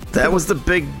get. That was the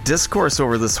big discourse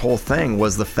over this whole thing,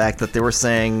 was the fact that they were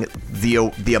saying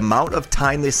the amount of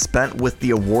time they spent with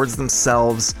the awards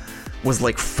themselves was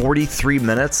like 43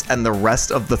 minutes, and the rest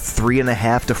of the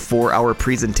 3.5 to 4 hour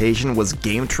presentation was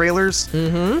game trailers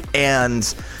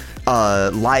and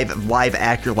live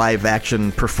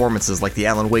action performances, like the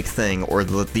Alan Wake thing or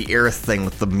the Aerith thing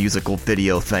with the musical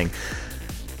video thing.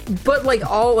 But like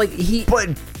But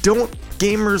don't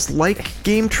gamers like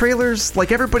game trailers?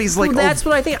 Like everybody's like, well, that's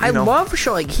what I think. I love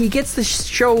show. Like he gets to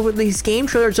show these game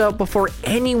trailers out before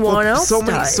anyone else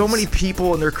does. So many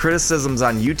people and their criticisms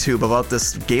on YouTube about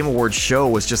this Game Awards show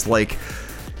was just like,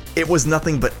 it was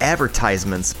nothing but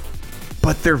advertisements.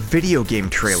 But they're video game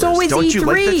trailers. So is don't E3. You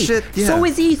like that shit? Yeah. So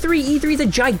is E3. E3 is a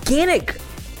gigantic,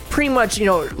 pretty much.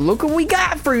 Look what we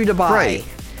got for you to buy. Right.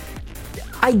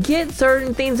 I get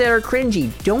certain things that are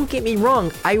cringy. Don't get me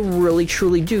wrong. I really,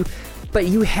 truly do. But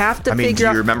you have to figure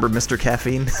out... do you remember Mr.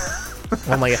 Caffeine?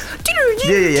 Oh my God.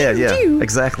 Yeah.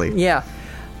 Exactly. Yeah.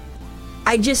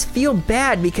 I just feel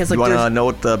bad because... like, you want to know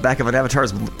what the back of an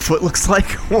avatar's foot looks like?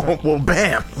 Well,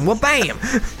 bam. Well, bam.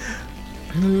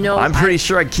 No, I'm pretty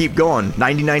sure I'd keep going.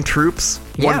 99 troops?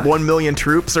 Yeah. 1 million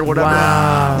troops or whatever?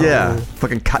 Wow. Yeah.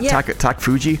 Fucking Tak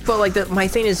Fuji. But, like, my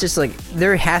thing is just, like,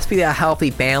 there has to be that healthy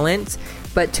balance.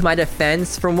 But to my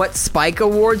defense, from what Spike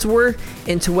Awards were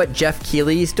into what Jeff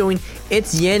Keighley is doing,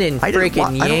 it's yin and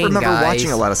freaking yang, I don't remember guys.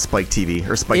 watching a lot of Spike TV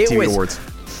or Spike TV Awards.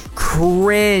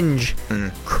 Cringe.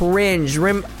 Cringe.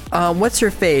 What's her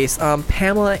face?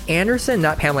 Pamela Anderson?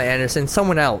 Not Pamela Anderson.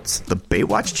 Someone else. The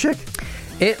Baywatch chick?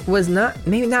 It was not...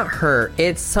 Maybe not her.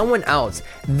 It's someone else.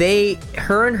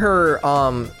 Her and her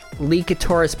Lee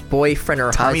Katoris boyfriend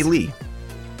or Tommy Lee.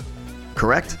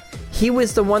 Correct? He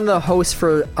was the host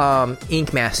for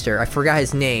Ink Master. I forgot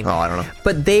his name. Oh, I don't know.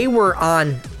 But they were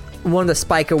on one of the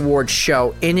Spike Awards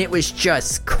show, and it was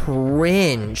just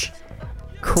cringe.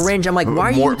 I'm like, why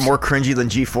are you... More cringy than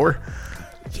G4?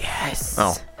 Yes.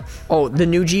 Oh, the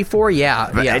new G4?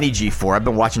 Yeah. But any G4. I've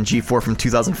been watching G4 from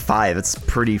 2005. It's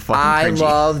pretty fucking cringy. I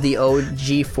love the old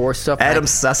G4 stuff. Adam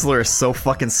Sessler is so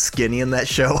fucking skinny in that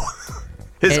show.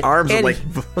 His arms are like...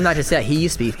 Well, not just that. He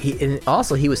used to be... And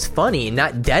also, he was funny and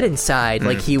not dead inside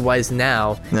like he was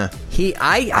now. Yeah.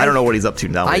 I don't know what he's up to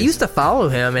now. I used to follow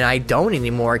him, and I don't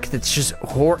anymore because it's just...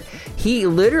 He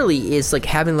literally is like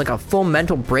having like a full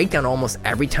mental breakdown almost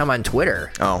every time on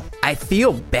Twitter. Oh. I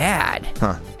feel bad.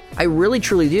 Huh. I really,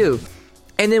 truly do.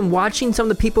 And then watching some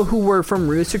of the people who were from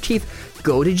Rooster Teeth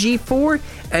go to G4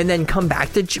 and then come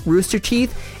back to Rooster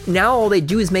Teeth. Now all they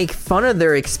do is make fun of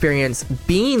their experience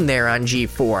being there on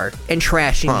G4 and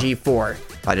trashing G4.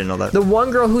 I didn't know that. The one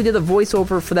girl who did the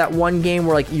voiceover for that one game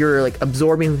where like you're like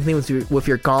absorbing things with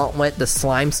your gauntlet, the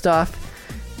slime stuff,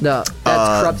 that's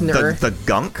corrupting the earth. The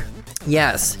gunk?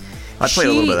 Yes. I played a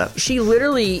little bit of that. She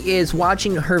literally is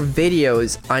watching her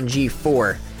videos on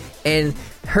G4, and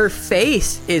her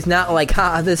face is not like,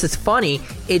 this is funny.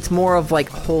 It's more of like,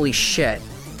 holy shit,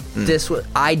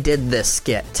 I did this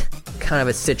skit kind of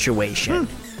a situation.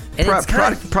 And it's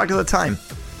product of the time.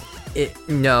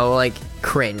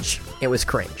 Cringe. It was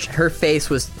cringe. Her face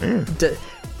was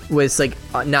like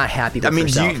not happy with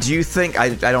herself. Do you think, I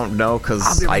don't know,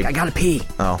 because I gotta pee.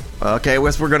 Oh, okay,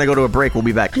 we're gonna go to a break. We'll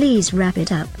be back. Please wrap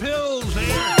it up.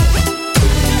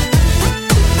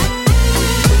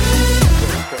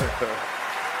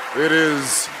 It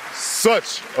is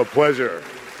such a pleasure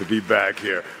to be back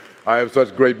here. I have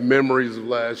such great memories of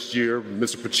last year,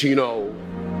 Mr. Pacino,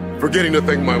 forgetting to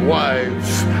thank my wife.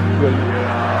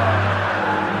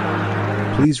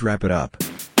 Please wrap it up.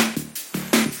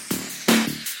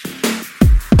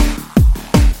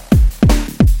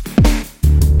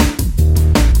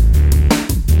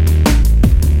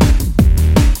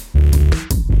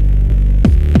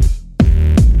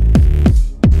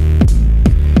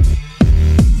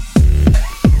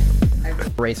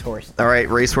 racehorse. All right,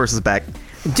 racehorse is back.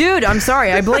 Dude, I'm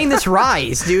sorry. I blame this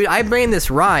Rise, dude. I blame this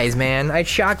Rise, man. I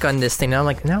shotgunned this thing. And I'm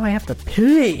like, now I have to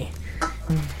pee.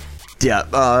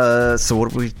 Yeah. So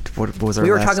what was our?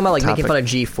 We were last talking about like topic? making fun of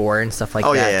G4 and stuff like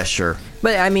Oh that. yeah, sure.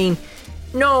 But I mean,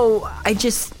 no.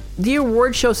 The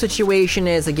award show situation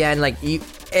is again like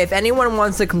if anyone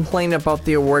wants to complain about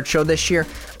the award show this year,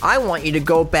 I want you to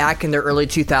go back in the early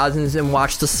 2000s and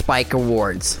watch the Spike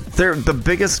Awards. They're the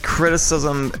biggest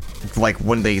criticism, like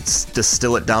when they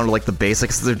distill it down to like the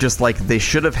basics. They're just like they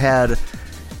should have had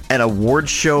an award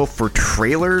show for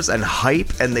trailers and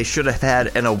hype, and they should have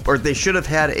had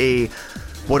a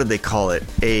what did they call it?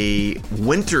 A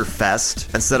winter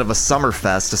fest instead of a summer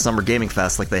fest, a summer gaming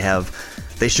fest like they have.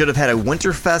 They should have had a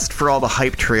winter fest for all the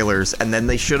hype trailers, and then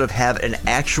they should have had an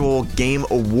actual game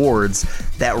awards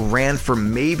that ran for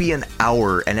maybe an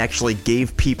hour and actually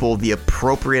gave people the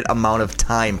appropriate amount of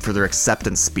time for their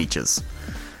acceptance speeches.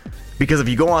 Because if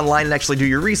you go online and actually do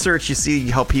your research, you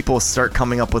see how people start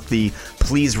coming up with the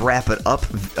please wrap it up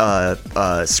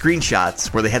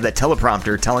screenshots where they had that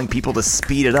teleprompter telling people to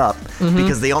speed it up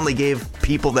because they only gave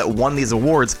people that won these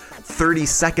awards 30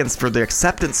 seconds for their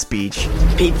acceptance speech.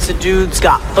 Pizza dude's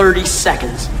got 30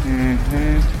 seconds.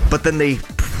 But then they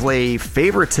play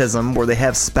favoritism where they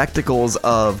have spectacles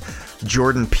of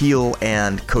Jordan Peele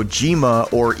and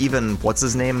Kojima, or even, what's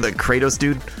his name, the Kratos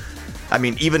dude? I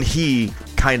mean, even he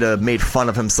kind of made fun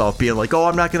of himself, being like, oh,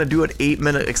 I'm not going to do an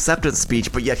 8-minute acceptance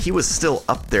speech, but yet he was still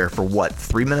up there for what,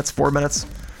 3 minutes, 4 minutes?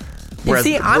 You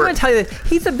see, I'm going to tell you that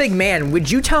he's a big man.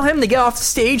 Would you tell him to get off the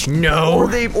stage? No.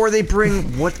 Or they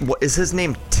bring, what is his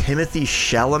name, Timothy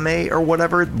Chalamet or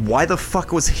whatever? Why the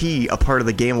fuck was he a part of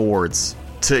the Game Awards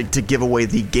to give away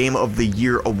the Game of the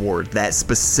Year award, that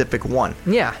specific one?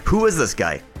 Yeah. Who is this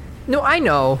guy? No, I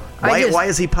know. Why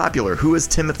is he popular? Who is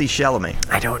Timothy Chalamet?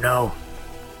 I don't know.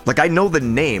 Like, I know the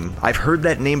name. I've heard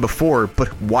that name before, but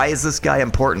why is this guy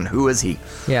important? Who is he?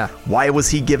 Yeah. Why was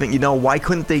he giving, why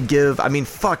couldn't they give, I mean,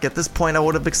 fuck, at this point I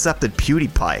would have accepted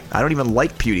PewDiePie. I don't even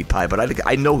like PewDiePie, but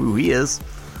I know who he is.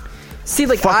 See,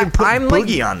 like, I'm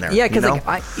Boogie like, on there. Yeah,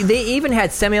 because they even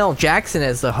had Samuel L. Jackson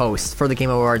as the host for the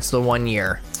Game Awards the one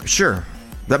year. Sure.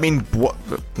 I mean, what?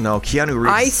 No, Keanu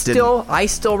Reeves I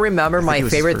still remember my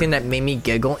favorite thing that made me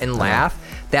giggle and laugh.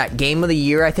 That Game of the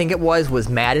Year, I think it was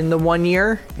Madden the one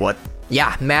year. What?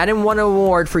 Yeah, Madden won an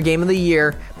award for Game of the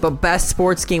Year, but Best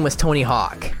Sports Game was Tony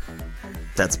Hawk.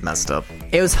 That's messed up.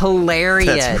 It was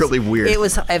hilarious. That's really weird. It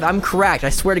was, if I'm correct, I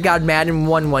swear to God, Madden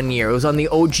won one year. It was on the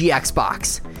OG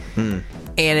Xbox. And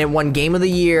it won Game of the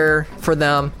Year for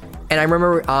them. And I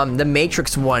remember the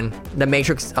Matrix one. The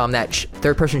Matrix, that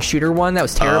third-person shooter one, that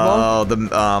was terrible. Oh,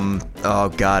 oh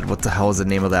God, what the hell is the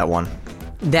name of that one?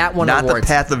 That one Not awards. the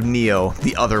Path of Neo,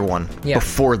 the other one. Yeah.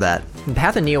 Before that.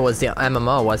 Path of Neo was the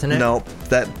MMO, wasn't it? No,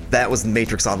 that was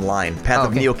Matrix Online. Path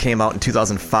of Neo came out in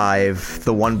 2005.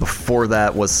 The one before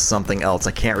that was something else.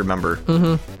 I can't remember.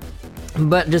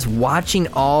 But just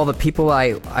watching all the people,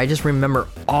 I just remember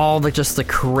all the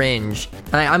cringe.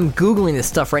 And I'm Googling this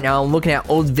stuff right now. I'm looking at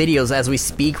old videos as we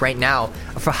speak right now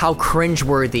for how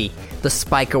cringeworthy the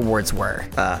Spike Awards were.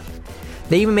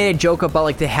 They even made a joke about,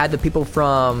 like, they had the people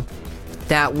from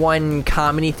that one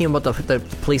comedy thing about the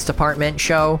police department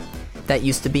show that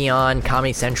used to be on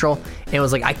Comedy Central. And it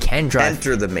was like, I can drive.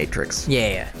 Enter the Matrix.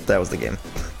 Yeah. That was the game.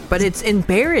 But it's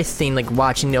embarrassing, like,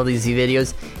 watching all these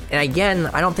videos. And again,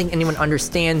 I don't think anyone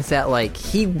understands that, like,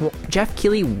 Jeff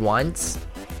Keighley wants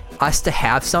us to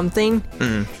have something,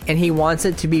 and he wants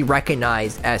it to be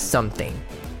recognized as something.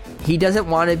 He doesn't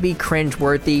want to be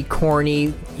cringeworthy,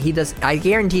 corny. I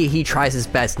guarantee he tries his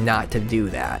best not to do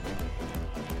that.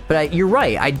 But you're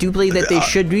right. I do believe that they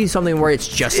should do something where it's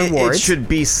just awards. It should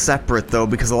be separate, though,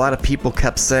 because a lot of people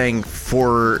kept saying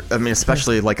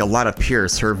especially like a lot of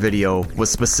peers, her video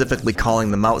was specifically calling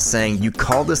them out, saying, you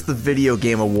call this the Video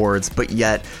Game Awards, but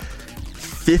yet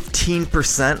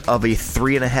 15% of a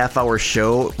 3.5-hour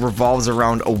show revolves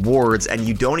around awards, and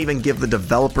you don't even give the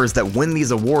developers that win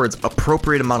these awards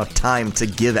appropriate amount of time to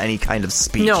give any kind of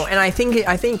speech. No, and I think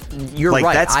you're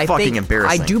right. That's fucking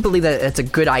embarrassing. I do believe that it's a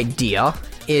good idea.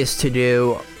 Is to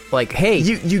do, like, hey,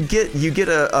 you get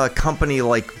a company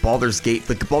like Baldur's Gate,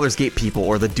 the Baldur's Gate people,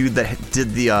 or the dude that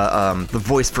did the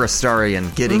voice for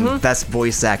Astarion getting best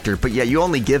voice actor, but yeah, you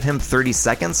only give him 30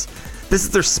 seconds. This is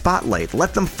their spotlight.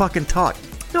 Let them fucking talk.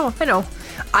 No, I know.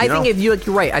 I think if you're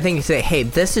right, I think you say, hey,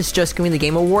 this is just going to be the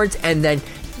Game Awards, and then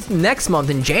next month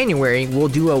in January we'll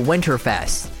do a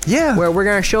Winterfest. Yeah, where we're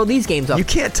gonna show these games up. You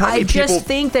can't tell me people. I just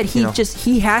think that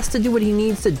he has to do what he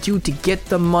needs to do to get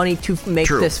the money to make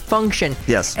this function.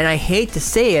 Yes, and I hate to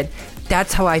say it,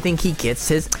 that's how I think he gets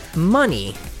his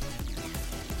money.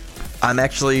 I'm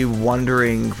actually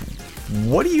wondering,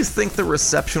 what do you think the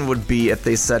reception would be if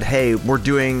they said, hey, we're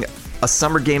doing a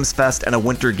Summer Games Fest and a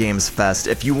Winter Games Fest.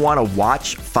 If you want to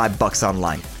watch, $5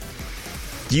 online.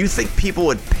 Do you think people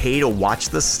would pay to watch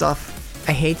this stuff?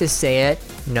 I hate to say it.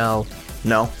 No.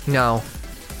 No? No.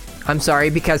 I'm sorry,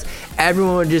 because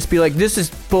everyone would just be like, this is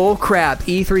bull crap.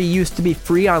 E3 used to be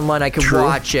free online. I could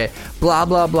watch it. Blah,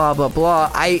 blah, blah, blah,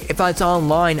 blah. If it's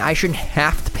online, I shouldn't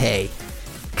have to pay.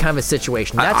 Kind of a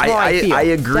situation. That's how I feel. I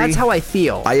agree. That's how I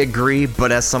feel. I agree,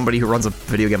 but as somebody who runs a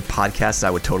video game podcast, I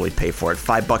would totally pay for it.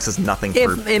 $5 is nothing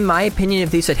for... In my opinion,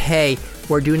 if they said, hey,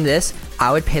 we're doing this,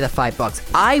 I would pay the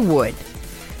 $5. I would.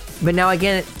 But now,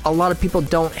 again, a lot of people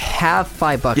don't have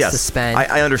 $5 to spend.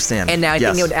 I understand. And now I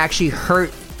think it would actually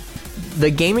hurt the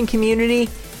gaming community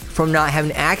from not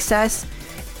having access,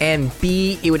 and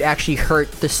B, it would actually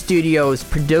hurt the studios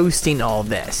producing all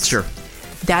this. Sure.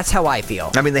 That's how I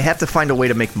feel. I mean, they have to find a way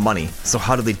to make money. So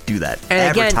how do they do that? And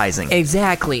advertising. Again,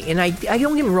 exactly. And I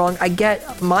don't get me wrong.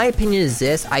 My opinion is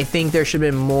this. I think there should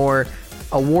have been more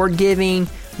award giving,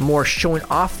 more showing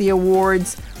off the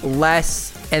awards,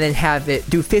 less, and then have it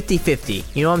do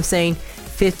 50-50. You know what I'm saying?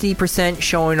 50%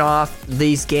 showing off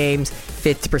these games,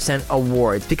 50%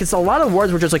 awards. Because a lot of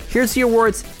awards were just like, here's the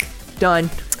awards, done.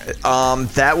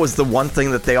 That was the one thing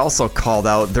that they also called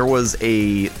out. There was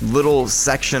a little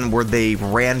section where they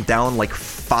ran down like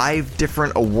 5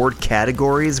 different award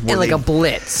categories. And like a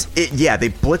blitz. They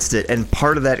blitzed it, and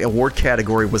part of that award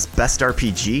category was Best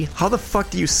RPG. How the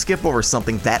fuck do you skip over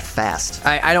something that fast?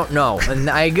 I don't know, and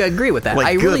I agree with that. Like,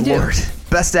 I really do. Lord.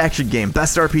 Best action game,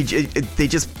 Best RPG. They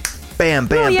just bam,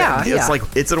 bam, bam. It's like,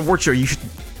 it's an award show. You should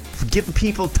give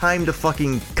people time to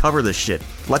fucking cover this shit.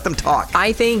 Let them talk.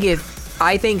 I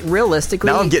think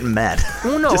realistically... Now I'm getting mad.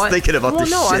 Well, no, just thinking about this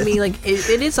shit. I mean, like, it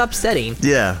is upsetting.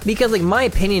 Yeah. Because, like, my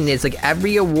opinion is, like,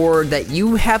 every award that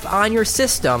you have on your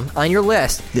system, on your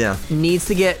list, needs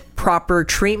to get proper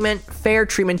treatment, fair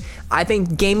treatment. I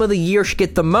think Game of the Year should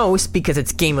get the most because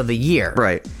it's Game of the Year.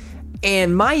 Right.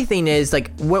 And my thing is,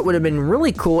 like, what would have been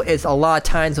really cool is a lot of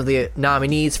times with the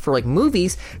nominees for, like,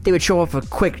 movies, they would show off a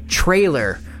quick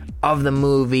trailer of the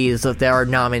movies that are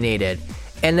nominated.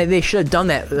 And they should have done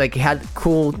that, like, had a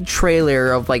cool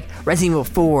trailer of, like, Resident Evil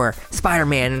 4,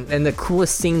 Spider-Man, and the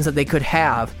coolest scenes that they could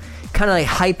have. Kind of, like,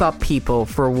 hype up people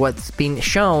for what's being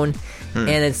shown.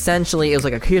 And essentially, it was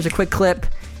like, here's a quick clip,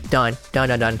 done.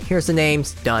 Here's the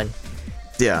names, done.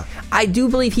 Yeah. I do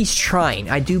believe he's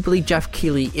trying. I do believe Jeff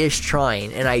Keighley is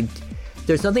trying. And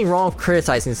there's nothing wrong with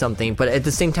criticizing something, but at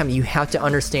the same time, you have to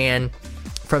understand,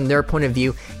 from their point of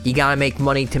view, you gotta make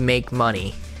money to make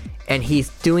money. And he's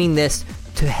doing this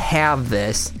to have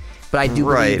this, but I do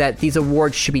believe that these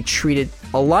awards should be treated.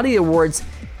 A lot of the awards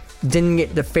didn't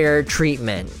get the fair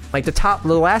treatment. Like the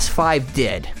last 5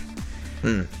 did.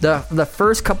 The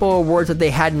first couple of awards that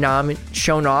they had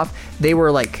shown off, they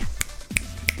were like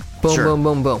boom, boom,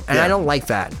 boom, boom, and I don't like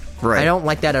that. Right. I don't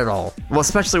like that at all. Well,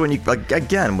 especially when you,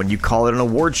 again, when you call it an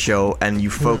award show and you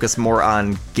focus more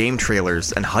on game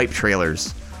trailers and hype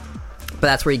trailers. But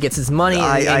that's where he gets his money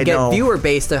and get viewer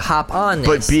base to hop on this.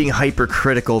 But being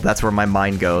hypercritical, that's where my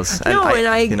mind goes.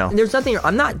 And there's nothing.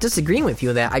 I'm not disagreeing with you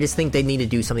with that. I just think they need to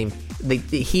do something.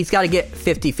 He's got to get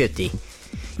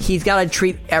 50-50. He's got to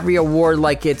treat every award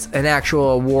like it's an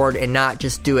actual award and not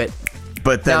just do it.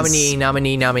 But then,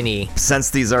 nominee.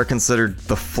 Since these are considered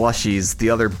the Flushies,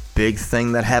 the other big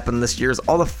thing that happened this year is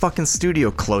all the fucking studio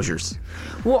closures.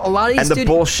 Well, a lot of these the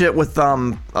bullshit with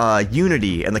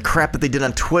Unity and the crap that they did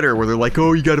on Twitter where they're like,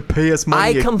 oh, you got to pay us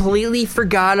money. I completely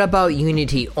forgot about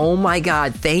Unity. Oh my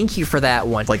god, thank you for that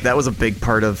one. Like, that was a big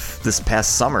part of this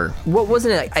past summer. What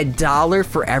wasn't it, like $1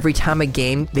 for every time a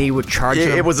game they would charge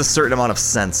them? It was a certain amount of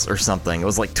cents or something. It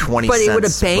was like 20 cents. But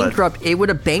it would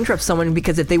have bankrupt someone,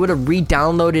 because if they would have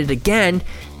re-downloaded it again,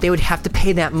 they would have to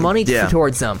pay that money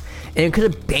towards them. And it could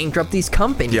have bankrupted these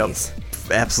companies. Yep.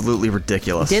 Absolutely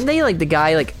ridiculous. Didn't they, like, the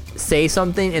guy, say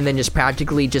something and then just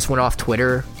practically just went off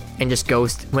Twitter and just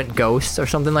went ghost or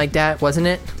something like that, wasn't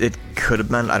it? It could have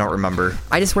been. I don't remember.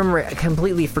 I just remember I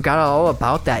completely forgot all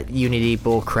about that Unity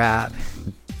bull crap.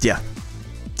 Yeah.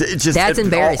 That's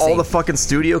embarrassing. All the fucking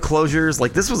studio closures.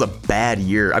 Like, this was a bad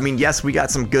year. I mean, yes, we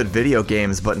got some good video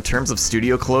games, but in terms of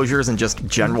studio closures and just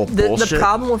general bullshit. The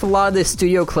problem with a lot of the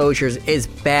studio closures is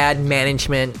bad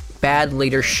management, bad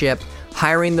leadership,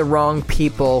 hiring the wrong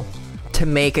people to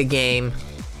make a game,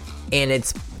 and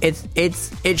it's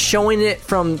showing it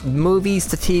from movies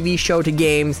to TV show to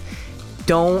games.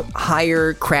 Don't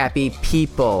hire crappy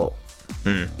people.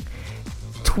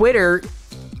 Twitter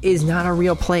is not a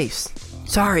real place.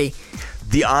 Sorry.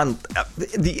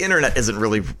 the internet isn't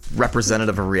really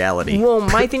representative of reality. Well,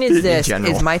 my thing is this.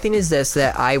 General.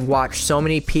 That I watch so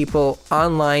many people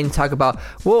online talk about,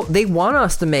 well, they want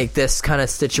us to make this kind of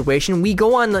situation. We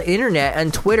go on the internet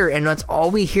and Twitter, and that's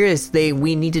all we hear is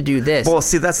we need to do this. Well,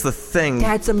 see, that's the thing.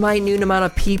 That's a minute amount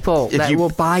of people that will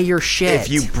buy your shit. If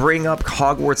you bring up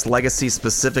Hogwarts Legacy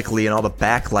specifically and all the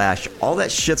backlash, all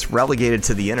that shit's relegated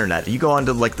to the internet. You go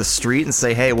onto like the street and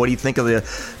say, hey, what do you think of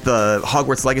the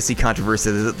Hogwarts Legacy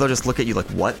controversy? They'll just look at you like,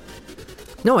 what?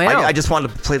 No, I just wanted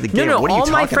to play the game. No, what are you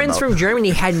all my talking friends about? from Germany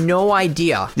had no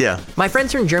idea. Yeah. My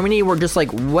friends from Germany were just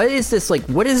like, what is this? Like,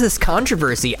 what is this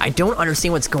controversy? I don't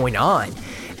understand what's going on.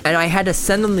 And I had to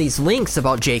send them these links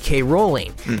about J.K.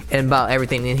 Rowling and about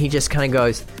everything. And he just kind of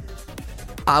goes,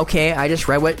 okay, I just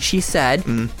read what she said.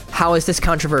 How is this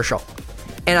controversial?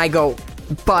 And I go,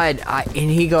 and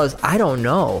he goes, I don't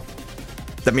know.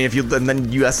 I mean, and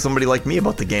then you ask somebody like me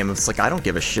about the game, it's like, I don't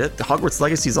give a shit. Hogwarts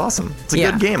Legacy is awesome. It's a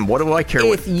good game. What do I care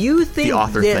what you think the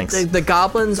author thinks? The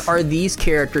goblins are these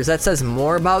characters, that says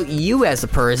more about you as a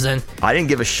person. I didn't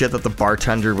give a shit that the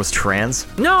bartender was trans.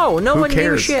 No one gave a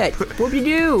cares? shit. What do you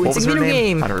do? It's a video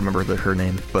game. I don't remember her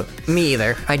name, but... Me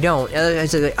either. I don't.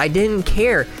 I didn't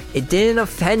care. It didn't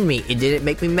offend me. It didn't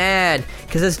make me mad.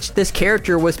 Because this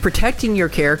character was protecting your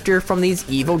character from these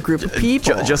evil group of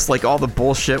people. Just like all the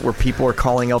bullshit where people are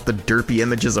calling out the derpy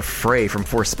images of Frey from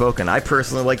Forspoken. I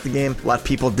personally like the game. A lot of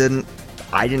people didn't.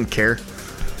 I didn't care.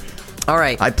 All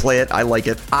right. I play it. I like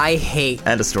it. I hate...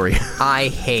 End of story. I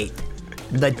hate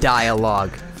the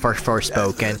dialogue for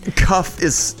Forspoken. Cuff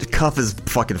is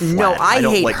fucking flat. No, I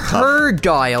don't hate like her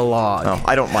dialogue. Oh,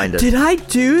 I don't mind it. Did I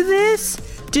do this?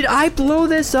 Did I blow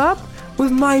this up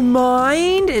with my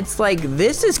mind? It's like,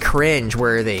 this is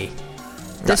cringe-worthy.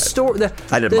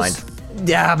 I didn't mind.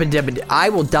 Yeah, but I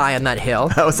will die on that hill.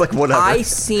 I was like, whatever. I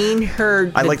seen her.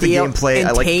 I like the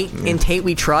gameplay. In Tate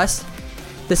We Trust.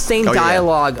 The same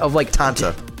dialogue of like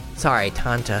Tanta. Sorry,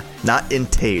 Tanta. Not in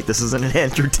Tate. This isn't an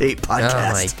Andrew Tate podcast.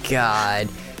 Oh my god.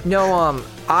 No,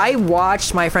 I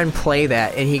watched my friend play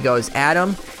that, and he goes,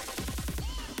 Adam.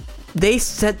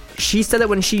 She said that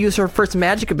when she used her first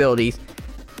magic abilities,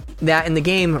 that in the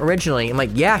game originally. I'm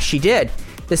like, yeah, she did.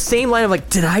 The same line of like,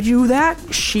 did I do that?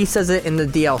 She says it in the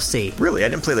DLC. Really? I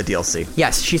didn't play the DLC.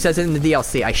 Yes, she says it in the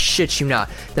DLC. I shit you not.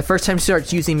 The first time she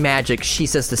starts using magic, she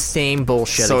says the same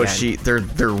bullshit again. So they're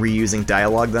reusing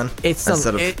dialogue then? It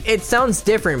sounds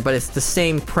different, but it's the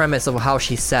same premise of how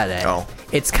she said it. Oh.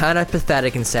 It's kind of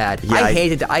pathetic and sad. Yeah, I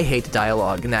hate the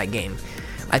dialogue in that game.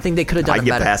 I think they could have done it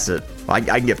better. I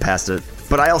can get past it.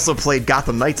 But I also played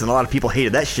Gotham Knights, and a lot of people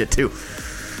hated that shit too.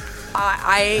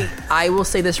 I will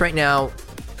say this right now.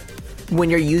 When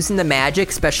you're using the magic,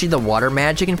 especially the water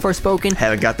magic in Forspoken,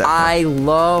 haven't got that far. I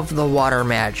love the water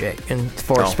magic in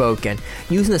Forspoken.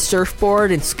 Using the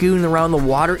surfboard and scooting around the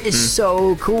water is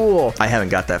so cool. I haven't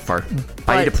got that far.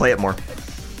 I need to play it more.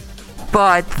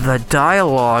 But the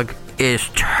dialogue is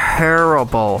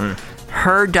terrible.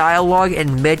 Her dialogue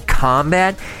in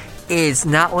mid-combat is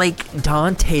not like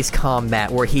Dante's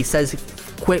combat, where he says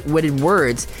quick-witted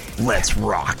words. Let's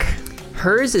rock.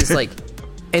 Hers is like...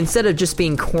 Instead of just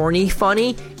being corny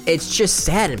funny, it's just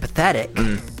sad and pathetic.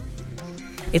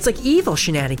 It's like evil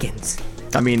shenanigans.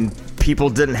 I mean, people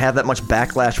didn't have that much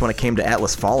backlash when it came to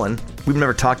Atlas Fallen. We've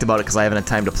never talked about it because I haven't had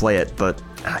time to play it, but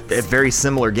a very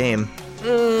similar game.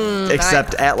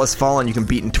 Except Atlas Fallen you can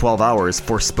beat in 12 hours.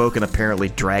 Forspoken apparently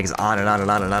drags on and on and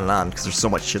on and on and on because there's so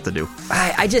much shit to do.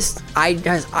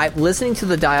 I listening to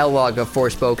the dialogue of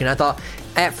Forspoken, I thought...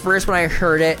 At first, when I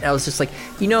heard it, I was just like,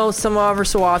 some ever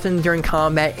so often during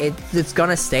combat, it's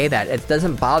gonna say that. It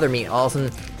doesn't bother me. All of a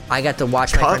sudden, I got to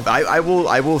watch my friend. I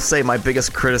will say my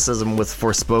biggest criticism with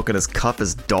Forspoken is Cuff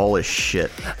is dull as shit.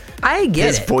 I get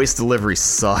His voice delivery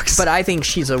sucks. But I think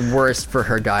she's a worse for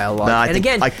her dialogue. I think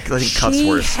Cuff's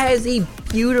worse. She has a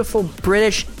beautiful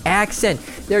British accent.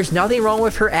 There's nothing wrong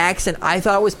with her accent. I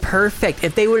thought it was perfect.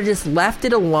 If they would have just left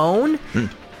it alone...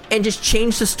 And just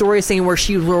changed the story saying where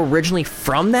she was originally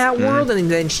from that world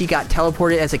and then she got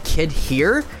teleported as a kid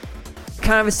here,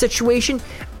 kind of a situation,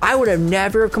 I would have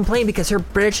never complained because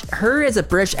her as a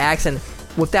British accent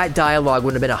with that dialogue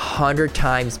would have been 100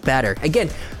 times better. Again,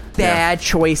 bad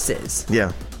choices.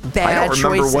 Yeah. I don't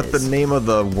remember what the name of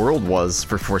the world was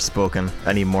for Forspoken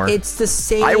anymore. It's the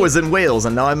same. I was in Wales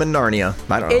and now I'm in Narnia.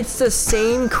 I don't know. It's the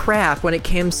same crap when it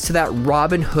comes to that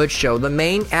Robin Hood show. The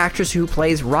main actress who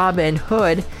plays Robin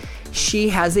Hood, she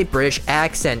has a British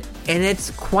accent, and it's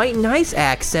quite nice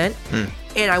accent.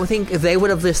 And I would think if they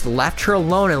would have just left her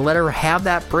alone and let her have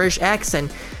that British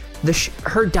accent,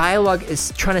 her dialogue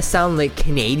is trying to sound like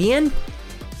Canadian.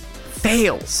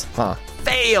 Fails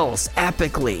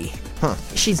epically.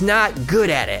 She's not good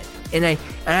at it, and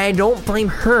I don't blame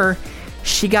her.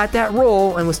 She got that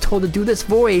role and was told to do this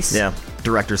voice. Yeah,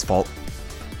 director's fault.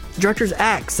 Director's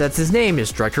X, that's his name,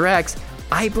 is Director X.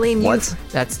 I blame you.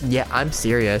 Yeah, I'm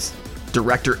serious.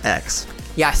 Director X.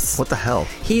 Yes. What the hell?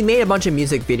 He made a bunch of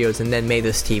music videos and then made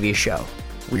this TV show.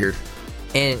 Weird.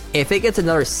 And if it gets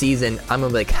another season, I'm gonna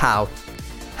be like, how?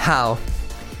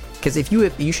 Because if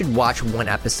you should watch one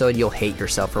episode, you'll hate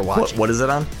yourself for watching. What is it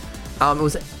on?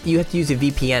 You have to use a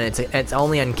VPN. It's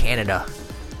only on Canada.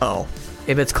 Oh.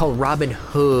 If it's called Robin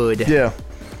Hood. Yeah.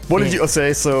 What did you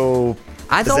say? So.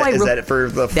 Is that it for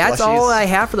the Flushies? That's all I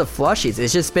have for the Flushies.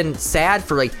 It's just been sad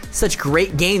for like such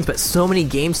great games, but so many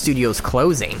game studios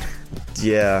closing.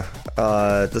 Yeah,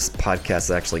 this podcast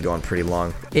is actually going pretty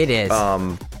long. It is.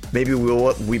 Maybe we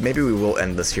will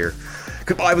end this here.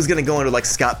 I was gonna go into like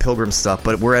Scott Pilgrim stuff,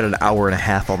 but we're at an hour and a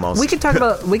half almost. We could talk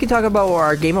about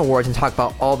our Game Awards and talk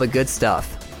about all the good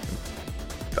stuff.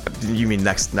 You mean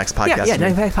next podcast? Yeah,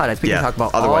 next podcast. We can talk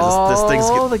about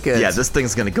all the good. Yeah, this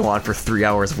thing's gonna go on for 3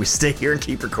 hours if we stay here and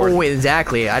keep recording. Oh,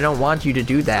 exactly. I don't want you to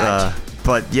do that.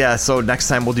 But yeah, so next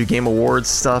time we'll do Game Awards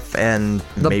stuff and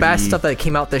the best stuff that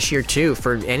came out this year too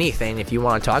for anything. If you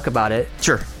want to talk about it,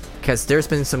 sure. Because there's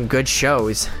been some good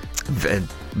shows,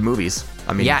 movies.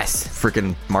 I mean, yes,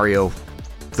 freaking Mario.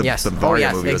 The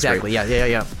Mario movie was exactly. Great.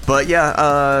 Yeah. But yeah,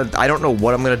 I don't know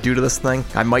what I'm gonna do to this thing.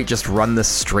 I might just run this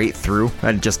straight through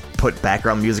and just put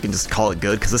background music and just call it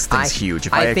good because this thing's huge.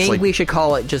 I think we should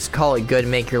call it good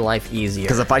and make your life easier.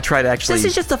 Because if I try to actually, this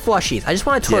is just a Flushies. I just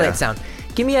want a toilet sound.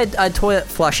 Give me a toilet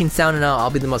flushing sound and I'll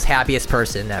be the most happiest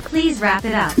person ever. Please wrap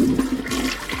it up.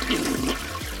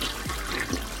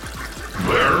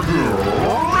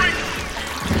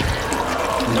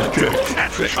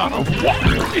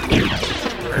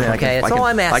 Okay, that's all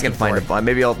I'm asking I can find for. it.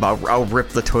 Maybe I'll rip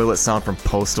the toilet sound from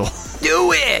Postal.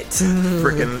 Do it!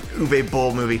 Freaking Uwe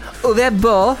Boll movie. Uwe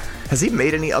Boll. Has he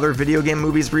made any other video game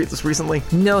movies recently?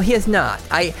 No, he has not.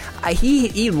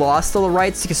 He lost all the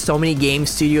rights because so many game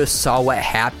studios saw what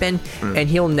happened, and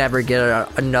he'll never get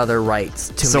another rights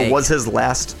to make. So was his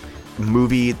last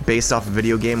movie based off a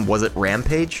video game, was it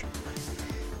Rampage?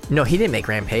 No, he didn't make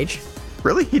Rampage.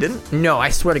 Really? He didn't? No, I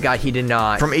swear to God, he did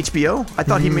not. From HBO? I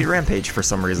thought he made Rampage for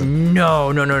some reason. No.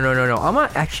 I'm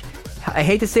not actually. I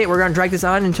hate to say it, we're gonna drag this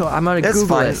on until I'm gonna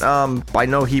Google it. That's fine. I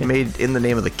know he made In the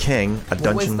Name of the King, a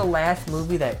dungeon. What was the last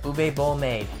movie that Uwe Boll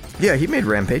made? Yeah, he made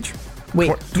Rampage.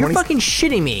 Wait, you're fucking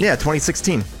shitting me. Yeah,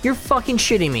 2016. You're fucking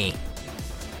shitting me.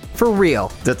 For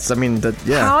real.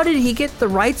 Yeah. How did he get the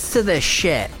rights to this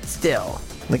shit still?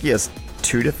 Like he has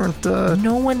two different...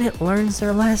 No one learns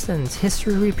their lessons.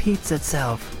 History repeats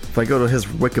itself. If I go to his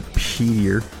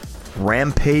Wikipedia,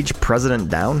 Rampage President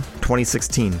Down,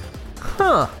 2016.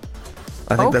 Huh.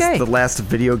 I think that's the last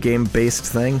video game based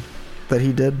thing that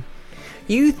he did.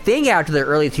 You think after the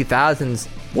early 2000s...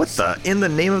 What the? In the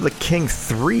Name of the King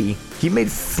 3? He made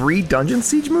 3 Dungeon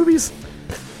Siege movies?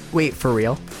 Wait, for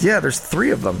real? Yeah, there's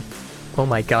 3 of them. Oh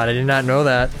my god, I did not know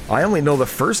that. I only know the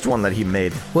first one that he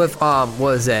made. With, what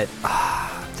was it?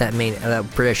 That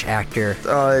British actor.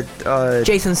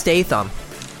 Jason Statham.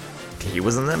 He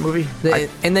was in that movie?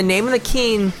 In the Name of the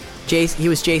King, he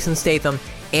was Jason Statham.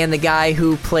 And the guy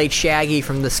who played Shaggy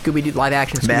from the Scooby-Doo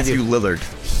live-action Scooby-Doo. Matthew Lillard.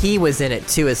 He was in it,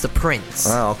 too, as the prince.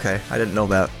 Oh, okay. I didn't know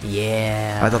that.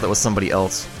 Yeah. I thought that was somebody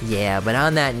else. Yeah, but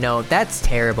on that note, that's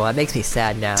terrible. That makes me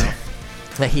sad now.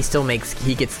 That he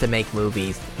gets to make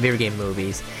movies, video game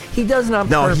movies. He doesn't on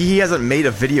purpose. No, he hasn't made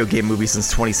a video game movie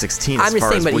since 2016. I'm just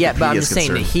saying, but I'm just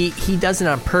saying that concerned. he does it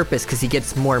on purpose because he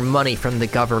gets more money from the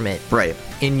government. Right.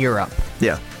 In Europe.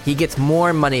 Yeah. He gets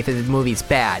more money if the movie's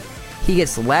bad. He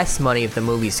gets less money if the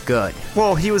movie's good.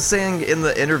 Well, he was saying in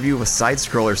the interview with Side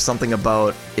Scroller something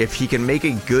about if he can make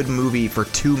a good movie for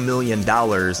 $2 million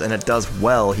and it does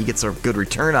well, he gets a good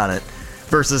return on it.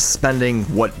 Versus spending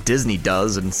what Disney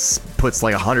does and puts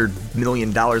like $100 million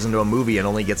into a movie and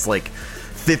only gets like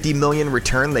 $50 million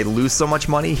return. They lose so much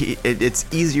money. It's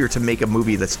easier to make a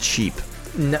movie that's cheap.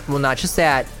 No, well, not just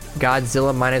that.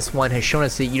 Godzilla -1 has shown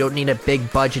us that you don't need a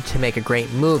big budget to make a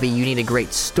great movie. You need a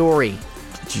great story.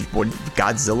 What,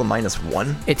 Godzilla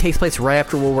 -1? It takes place right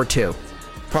after World War II.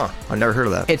 Huh, I never heard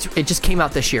of that. It just came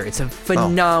out this year. It's a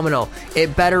phenomenal.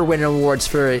 It better win awards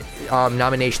for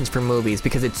nominations for movies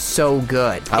because it's so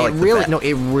good. It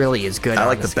really is good. I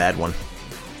like the bad one.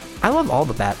 I love all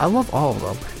of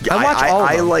them. Yeah, I watch all of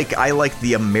them. I like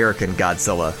the American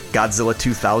Godzilla. Godzilla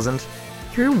 2000.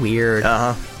 You're weird.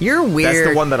 You're weird. That's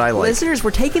the one that I like. Listeners,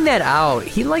 we're taking that out.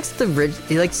 He likes the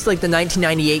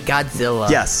 1998 Godzilla.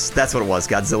 Yes, that's what it was.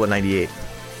 Godzilla 98.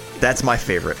 That's my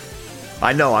favorite.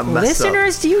 I know, I'm messed up.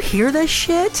 Listeners, do you hear this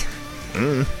shit?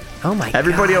 Oh my god.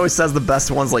 Everybody always says the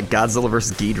best ones like Godzilla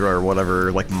vs. Ghidorah or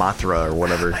whatever, like Mothra or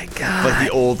whatever. Oh my god. Like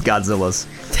the old Godzillas.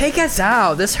 Take us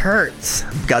out. This hurts.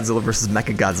 Godzilla vs.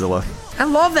 Mechagodzilla. I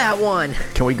love that one.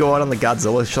 Can we go out on the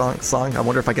Godzilla song? I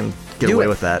wonder if I can get away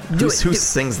with that. Who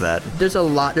sings that? There's a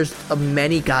lot. There's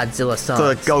many Godzilla songs.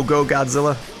 The Go Go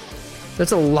Godzilla?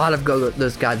 There's a lot of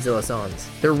those Godzilla songs.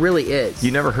 There really is.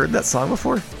 You never heard that song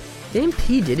before? Did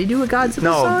he do a Godzilla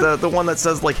song? No, the one that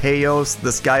says like, "Hey yo,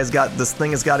 this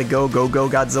thing has got to go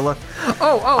Godzilla."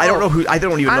 I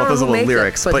don't even know if those are the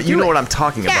lyrics, but you know what I'm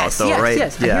talking about, though, right?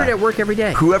 Yes, I hear it at work every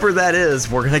day. Whoever that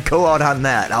is, we're gonna go out on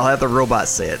that. I'll have the robot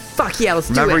say it. Fuck yeah, let's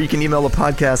do it. Remember, you can email the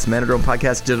podcast,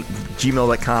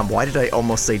 manadronepodcast@gmail.com. Why did I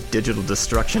almost say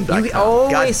digitaldestruction.com?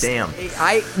 God damn.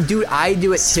 I do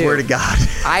it too. Swear to God.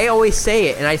 I always say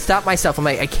it, and I stop myself. I'm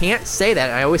like, I can't say that,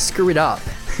 and I always screw it up.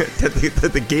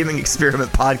 the gaming experiment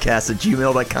podcast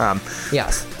 @gmail.com.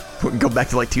 Yes. We can go back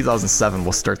to like 2007.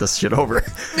 We'll start this shit over.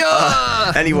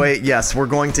 Anyway, yes, we're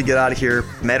going to get out of here.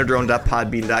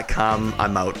 Matadrone.podbean.com.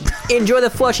 I'm out. Enjoy the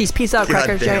Flushies. Peace out, God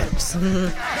Cracker damn. Jams.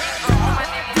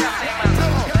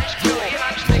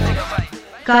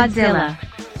 Godzilla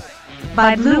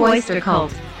by Blue Oyster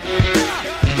Cult.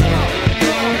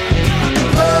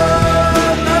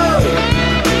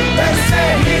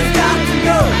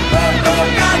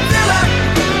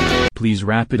 Please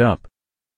wrap it up.